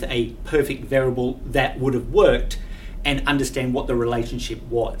up with a perfect variable that would have worked and understand what the relationship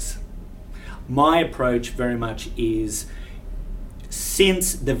was. My approach very much is,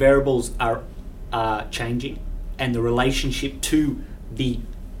 since the variables are changing and the relationship to the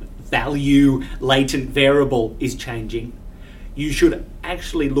value latent variable is changing, you should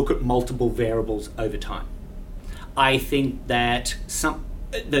actually look at multiple variables over time. I think that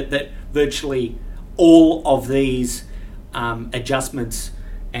that virtually all of these adjustments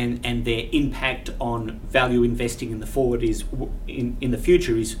and their impact on value investing in the forward in the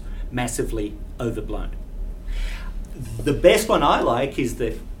future is massively overblown. The best one I like is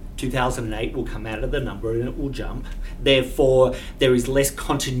that 2008 will come out of the number and it will jump. Therefore, there is less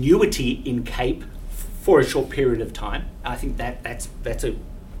continuity in CAPE for a short period of time. I think that's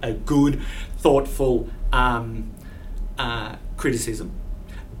a good, thoughtful criticism.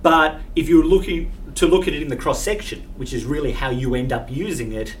 But if you're looking to look at it in the cross-section, which is really how you end up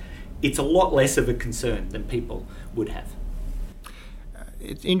using it, it's a lot less of a concern than people would have.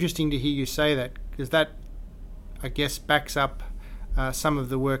 It's interesting to hear you say that, because that, I guess, backs up some of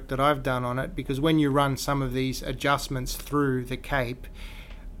the work that I've done on it, because when you run some of these adjustments through the CAPE,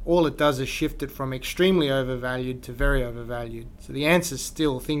 all it does is shift it from extremely overvalued to very overvalued. So the answer is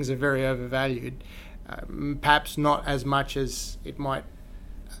still things are very overvalued, perhaps not as much as it might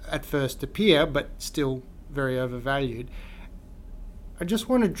at first appear, but still very overvalued. I just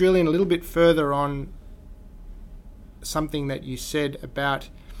want to drill in a little bit further on something that you said about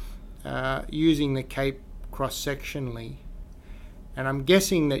using the CAPE cross-sectionally. And I'm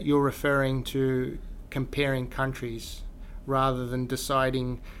guessing that you're referring to comparing countries rather than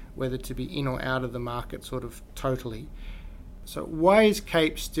deciding whether to be in or out of the market sort of totally. So why is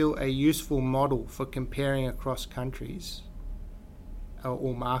CAPE still a useful model for comparing across countries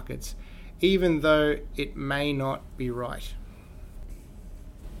or markets, even though it may not be right?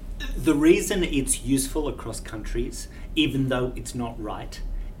 The reason it's useful across countries, even though it's not right,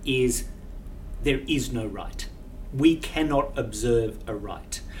 is there is no right. We cannot observe a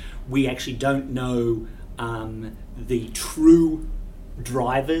right. We actually don't know the true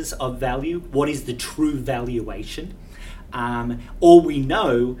drivers of value. What is the true valuation? All we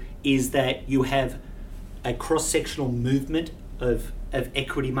know is that you have a cross-sectional movement of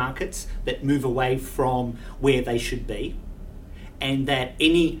equity markets that move away from where they should be, and that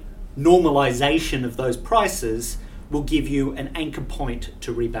any normalization of those prices will give you an anchor point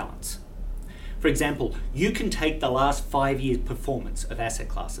to rebalance. For example, you can take the last 5 years' performance of asset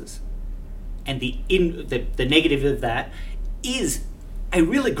classes, and the negative of that is a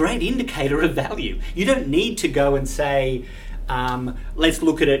really great indicator of value. You don't need to go and say, let's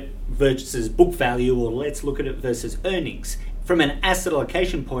look at it versus book value, or let's look at it versus earnings. From an asset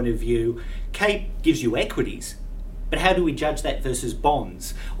allocation point of view, CAPE gives you equities, but how do we judge that versus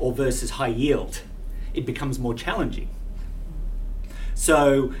bonds or versus high yield? It becomes more challenging.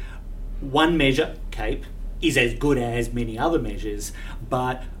 So one measure, CAPE, is as good as many other measures,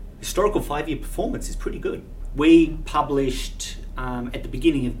 but historical 5-year performance is pretty good. We published at the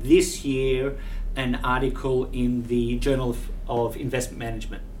beginning of this year an article in the Journal of Investment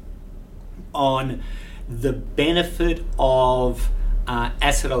Management on the benefit of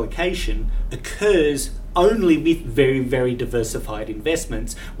asset allocation occurs only with very, very diversified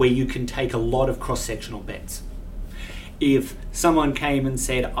investments where you can take a lot of cross-sectional bets. If someone came and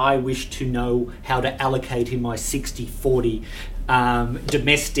said, I wish to know how to allocate in my 60-40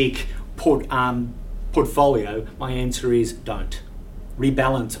 domestic portfolio, my answer is don't.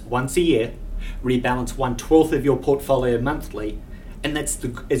 Rebalance once a year, rebalance 1/12 of your portfolio monthly, and that's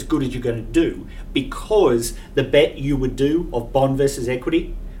as good as you're going to do, because the bet you would do of bond versus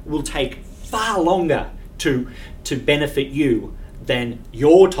equity will take far longer to benefit you than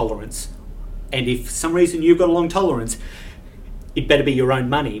your tolerance. And if for some reason you've got a long tolerance, it better be your own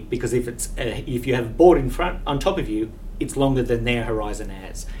money, because if you have a board in front on top of you, it's longer than their horizon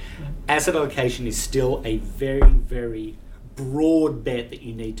has. Asset allocation is still a very, very broad bet that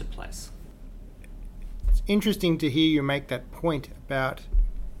you need to place. It's interesting to hear you make that point about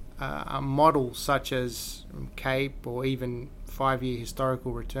a model such as CAPE or even 5-year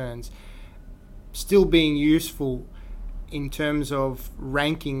historical returns still being useful in terms of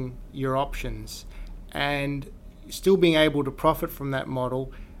ranking your options and still being able to profit from that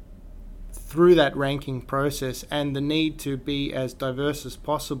model through that ranking process, and the need to be as diverse as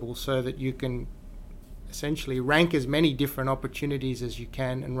possible so that you can essentially rank as many different opportunities as you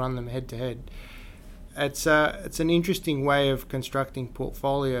can and run them head to head. It's an interesting way of constructing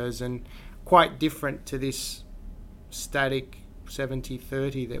portfolios, and quite different to this static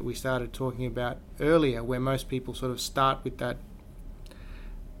 70-30 that we started talking about earlier, where most people sort of start with that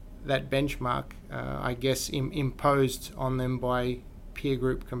benchmark, I guess, imposed on them by peer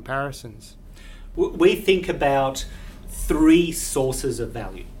group comparisons? We think about 3 sources of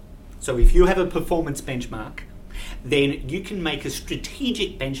value. So if you have a performance benchmark, then you can make a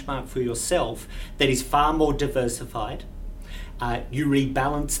strategic benchmark for yourself that is far more diversified. You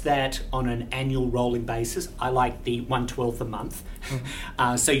rebalance that on an annual rolling basis. I like the 1/12 a month,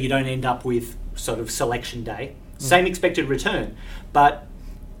 so you don't end up with sort of selection day. Same expected return, but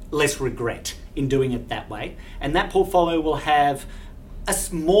less regret in doing it that way. And that portfolio will have a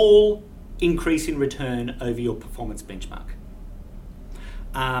small increase in return over your performance benchmark.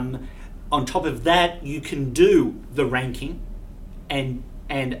 On top of that, you can do the ranking and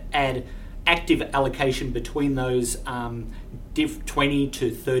add active allocation between those 20 to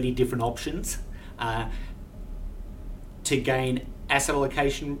 30 different options to gain asset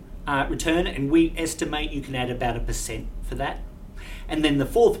allocation return, and we estimate you can add about 1% for that. And then the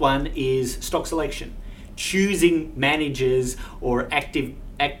fourth one is stock selection, choosing managers or active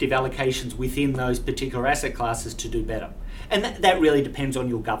allocations within those particular asset classes to do better. And that really depends on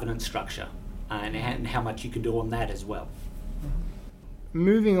your governance structure and how much you can do on that as well.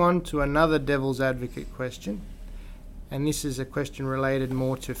 Moving on to another devil's advocate question, and this is a question related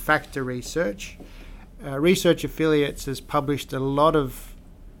more to factor research. Research Affiliates has published a lot of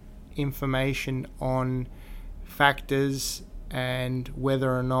information on factors and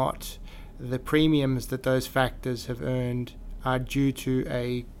whether or not the premiums that those factors have earned are due to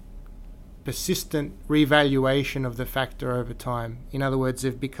a persistent revaluation of the factor over time. In other words,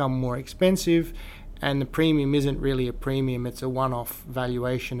 they've become more expensive and the premium isn't really a premium, it's a one-off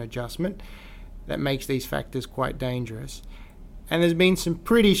valuation adjustment that makes these factors quite dangerous. And there's been some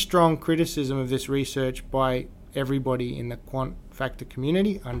pretty strong criticism of this research by everybody in the quant factor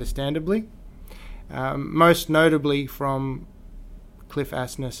community, understandably. Most notably from Cliff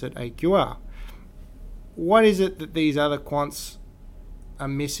Asness at AQR. What is it that these other quants are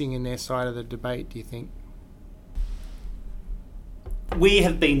missing in their side of the debate, do you think? We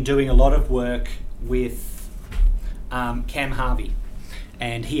have been doing a lot of work with Cam Harvey,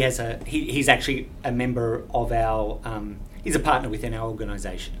 and he's actually a member of our, he's a partner within our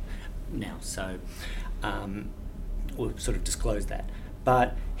organisation now, so we'll sort of disclose that.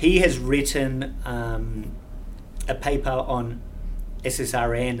 But he has written a paper on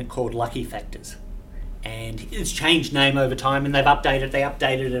SSRN called Lucky Factors, and it's changed name over time, and they updated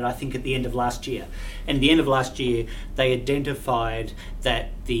it I think at the end of last year. And at the end of last year they identified that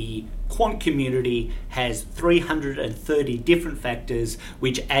the quant community has 330 different factors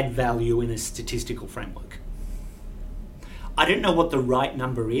which add value in a statistical framework. I don't know what the right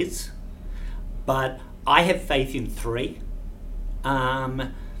number is, but I have faith in 3.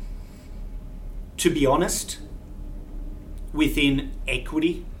 To be honest, within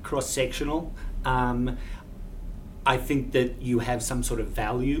equity, cross-sectional, I think that you have some sort of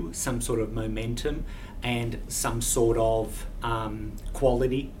value, some sort of momentum, and some sort of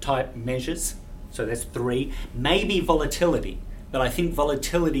quality type measures. So that's 3. Maybe volatility, but I think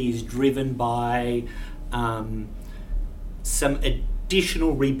volatility is driven by some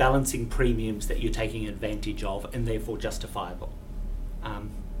additional rebalancing premiums that you're taking advantage of and therefore justifiable.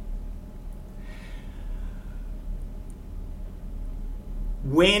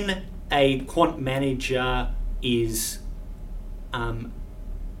 When a quant manager is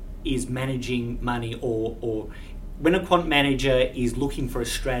managing money, or when a quant manager is looking for a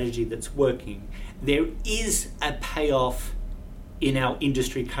strategy that's working, there is a payoff in our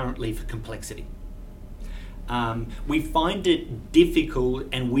industry currently for complexity. We find it difficult,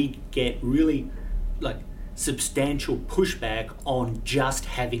 and we get really substantial pushback on just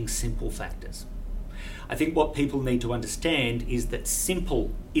having simple factors. I think what people need to understand is that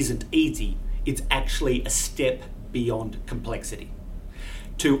simple isn't easy. It's actually a step beyond complexity.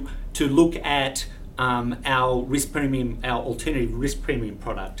 To look at our risk premium, our alternative risk premium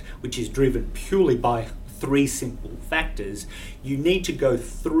product, which is driven purely by 3 simple factors, you need to go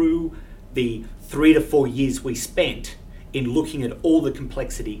through the 3 to 4 years we spent in looking at all the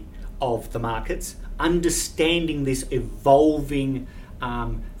complexity of the markets, understanding this evolving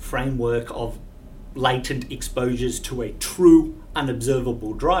framework of latent exposures to a true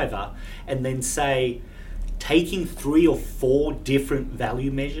unobservable driver, and then say, taking 3 or 4 different value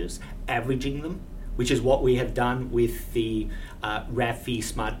measures, averaging them, which is what we have done with the RAFI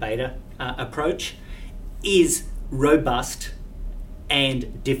Smart Beta approach, is robust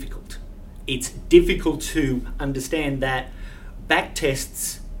and difficult. It's difficult to understand that back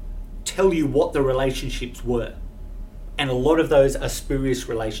tests tell you what the relationships were, And a lot of those are spurious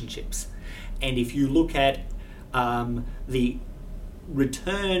relationships. And if you look at the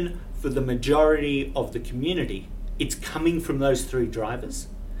return for the majority of the community, it's coming from those three drivers,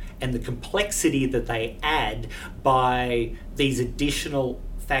 and the complexity that they add by these additional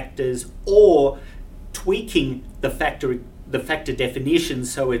factors or tweaking the factor definition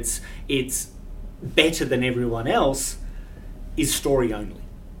so it's better than everyone else is story only.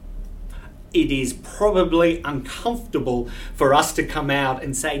 It is probably uncomfortable for us to come out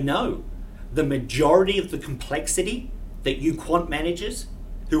and say, no, the majority of the complexity that you quant managers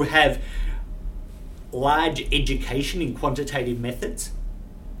who have large education in quantitative methods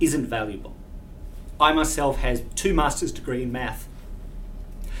isn't valuable. I myself have 2 master's degree in math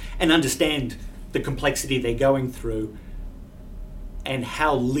and understand the complexity they're going through and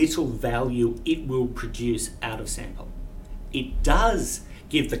how little value it will produce out of sample. It does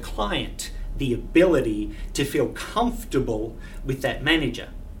give the client the ability to feel comfortable with that manager,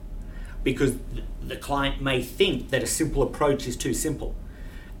 because the client may think that a simple approach is too simple.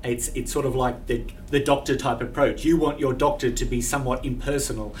 It's sort of like the doctor type approach. You want your doctor to be somewhat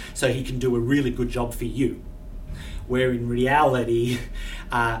impersonal so he can do a really good job for you. Where in reality,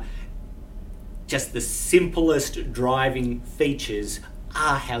 just the simplest driving features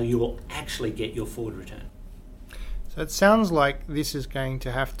are how you will actually get your forward return. So it sounds like this is going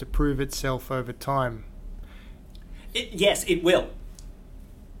to have to prove itself over time. Yes, it will.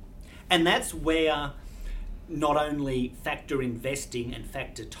 And that's where not only factor investing and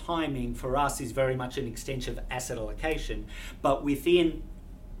factor timing for us is very much an extension of asset allocation, but within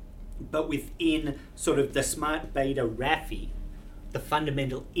sort of the smart beta RAFI, the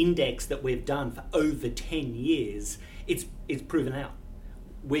fundamental index that we've done for over 10 years, it's proven out.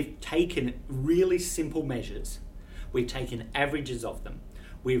 We've taken really simple measures, we've taken averages of them,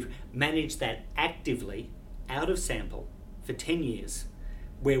 we've managed that actively out of sample for 10 years,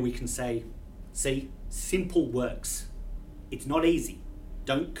 where we can say, see, simple works. It's not easy.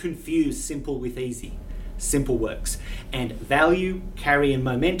 Don't confuse simple with easy. Simple works. And value, carry, and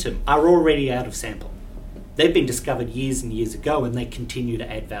momentum are already out of sample. They've been discovered years and years ago, and they continue to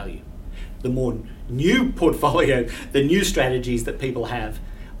add value. The more new portfolio, the new strategies that people have,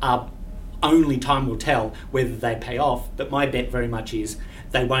 only time will tell whether they pay off, but my bet very much is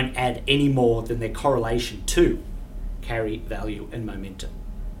they won't add any more than their correlation to carry, value, and momentum.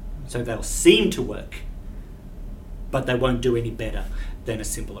 So they'll seem to work, but they won't do any better than a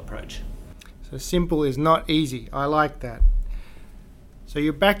simple approach. So simple is not easy. I like that. So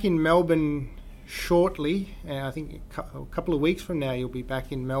you're back in Melbourne shortly, and I think a couple of weeks from now you'll be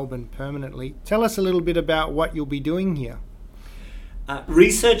back in Melbourne permanently. Tell us a little bit about what you'll be doing here.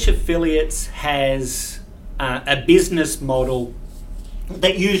 Research Affiliates has a business model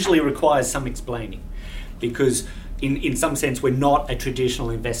that usually requires some explaining, because in some sense we're not a traditional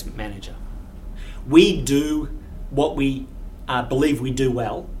investment manager. We do what we believe we do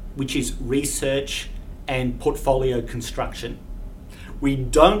well, which is research and portfolio construction. We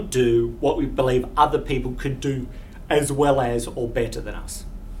don't do what we believe other people could do as well as or better than us.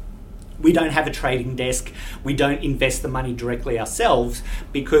 We don't have a trading desk. We don't invest the money directly ourselves,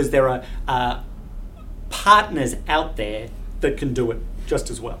 because there are partners out there that can do it just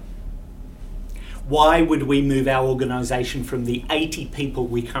as well. Why would we move our organisation from the 80 people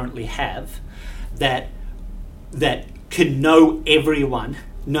we currently have that can know everyone,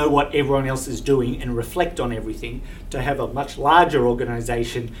 know what everyone else is doing and reflect on everything, to have a much larger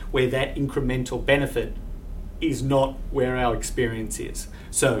organisation where that incremental benefit is not where our experience is?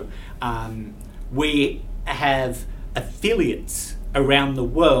 So we have affiliates around the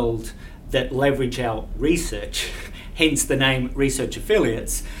world that leverage our research, hence the name Research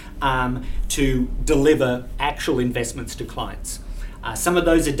Affiliates, to deliver actual investments to clients. Some of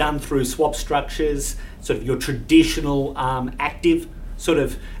those are done through swap structures, sort of your traditional active sort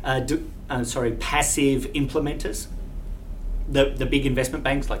of passive implementers. The big investment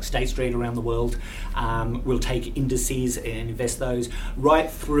banks like State Street around the world will take indices and invest those,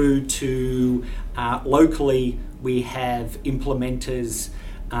 right through to locally we have implementers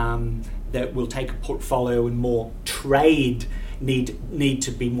that will take a portfolio and more trade, need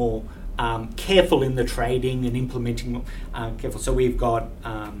to be more careful in the trading and implementing careful. So we've got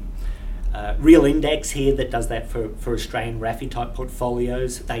Real Index here that does that for Australian RAFI type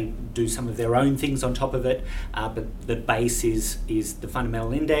portfolios. They do some of their own things on top of it, but the base is the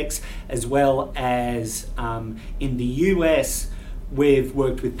fundamental index, as well as in the US we've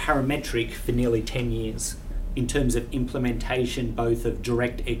worked with Parametric for nearly 10 years in terms of implementation both of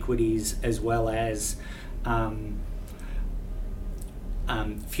direct equities as well as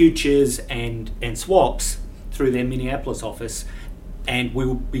futures and swaps through their Minneapolis office, and we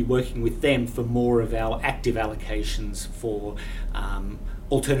will be working with them for more of our active allocations for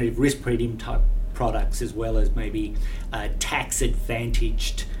alternative risk premium type products, as well as maybe tax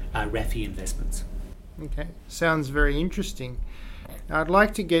advantaged RAFI investments. Okay, sounds very interesting. Now, I'd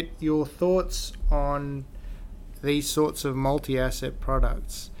like to get your thoughts on these sorts of multi-asset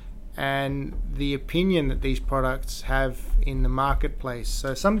products and the opinion that these products have in the marketplace.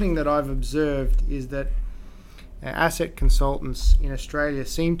 So something that I've observed is that asset consultants in Australia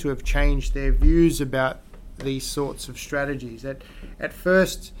seem to have changed their views about these sorts of strategies. At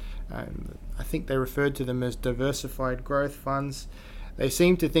first, I think they referred to them as diversified growth funds. They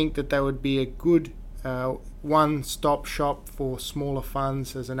seem to think that they would be a good one-stop shop for smaller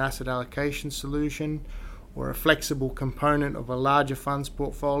funds as an asset allocation solution, or a flexible component of a larger fund's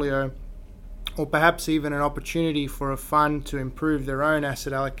portfolio, or perhaps even an opportunity for a fund to improve their own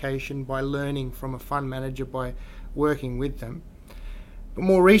asset allocation by learning from a fund manager by working with them. But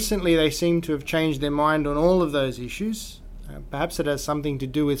more recently, they seem to have changed their mind on all of those issues. Perhaps it has something to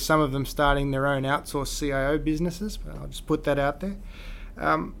do with some of them starting their own outsourced CIO businesses, but I'll just put that out there.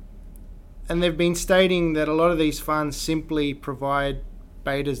 And they've been stating that a lot of these funds simply provide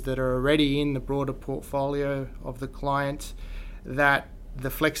betas that are already in the broader portfolio of the client, that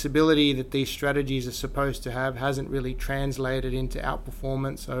the flexibility that these strategies are supposed to have hasn't really translated into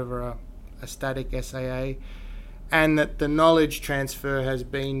outperformance over a static SAA, and that the knowledge transfer has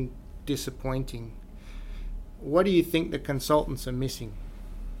been disappointing. What do you think the consultants are missing?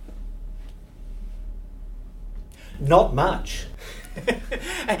 Not much.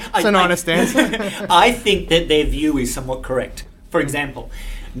 It's an honest answer. I think that their view is somewhat correct. For example,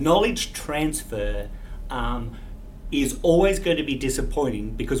 knowledge transfer is always going to be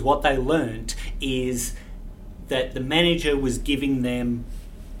disappointing, because what they learnt is that the manager was giving them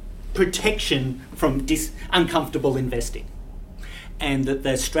protection from uncomfortable investing, and that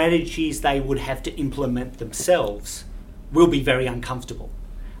the strategies they would have to implement themselves will be very uncomfortable.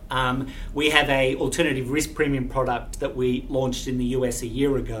 We have a alternative risk premium product that we launched in the US a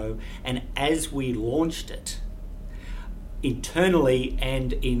year ago, and as we launched it, internally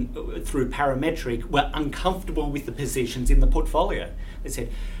and through Parametric, we're uncomfortable with the positions in the portfolio. They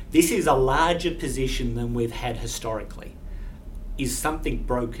said, this is a larger position than we've had historically. Is something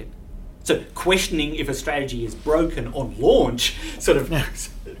broken? So questioning if a strategy is broken on launch sort of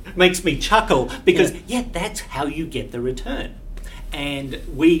makes me chuckle, because that's how you get the return. And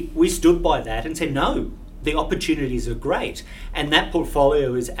we stood by that and said, no, the opportunities are great. And that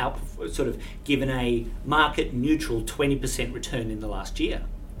portfolio is sort of given a market neutral 20% return in the last year.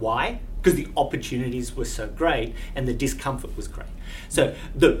 Why? Because the opportunities were so great and the discomfort was great. So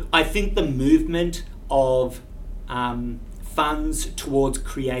I think the movement of funds towards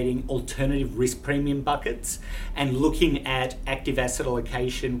creating alternative risk premium buckets and looking at active asset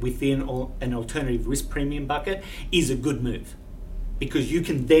allocation within an alternative risk premium bucket is a good move, because you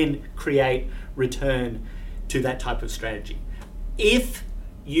can then create return to that type of strategy. If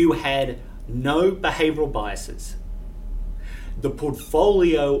you had no behavioural biases, the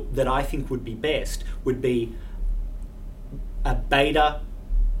portfolio that I think would be best would be a beta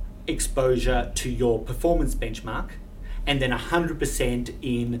exposure to your performance benchmark, and then 100%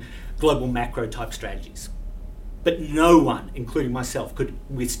 in global macro type strategies. But no one, including myself, could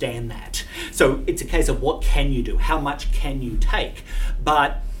withstand that. So it's a case of what can you do? How much can you take?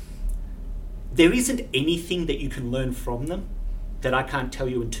 But there isn't anything that you can learn from them that I can't tell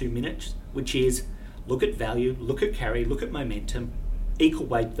you in 2 minutes, which is look at value, look at carry, look at momentum, equal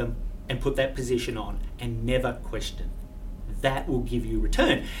weight them, and put that position on, and never question. That will give you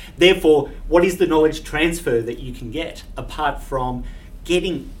return. Therefore, what is the knowledge transfer that you can get, apart from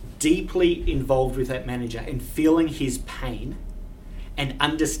getting deeply involved with that manager and feeling his pain and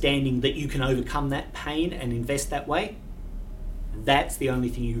understanding that you can overcome that pain and invest that way? That's the only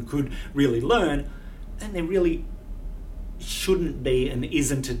thing you could really learn, and there really shouldn't be and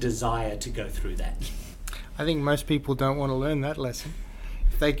isn't a desire to go through that. I think most people don't want to learn that lesson,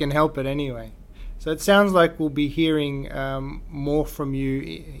 if they can help it anyway. So it sounds like we'll be hearing more from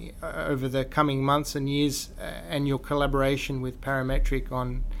you over the coming months and years, and your collaboration with Parametric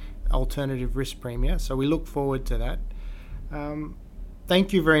on alternative risk premia. So we look forward to that.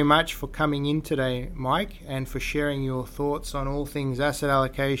 Thank you very much for coming in today, Mike, and for sharing your thoughts on all things asset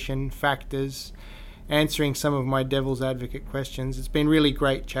allocation, factors, answering some of my devil's advocate questions. It's been really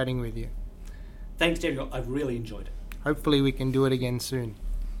great chatting with you. Thanks, Daniel. I've really enjoyed it. Hopefully we can do it again soon.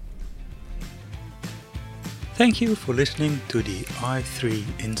 Thank you for listening to the i3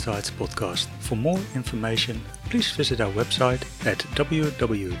 Insights podcast. For more information, please visit our website at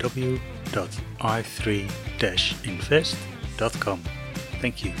www.i3-invest.com.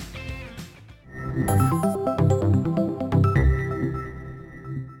 Thank you.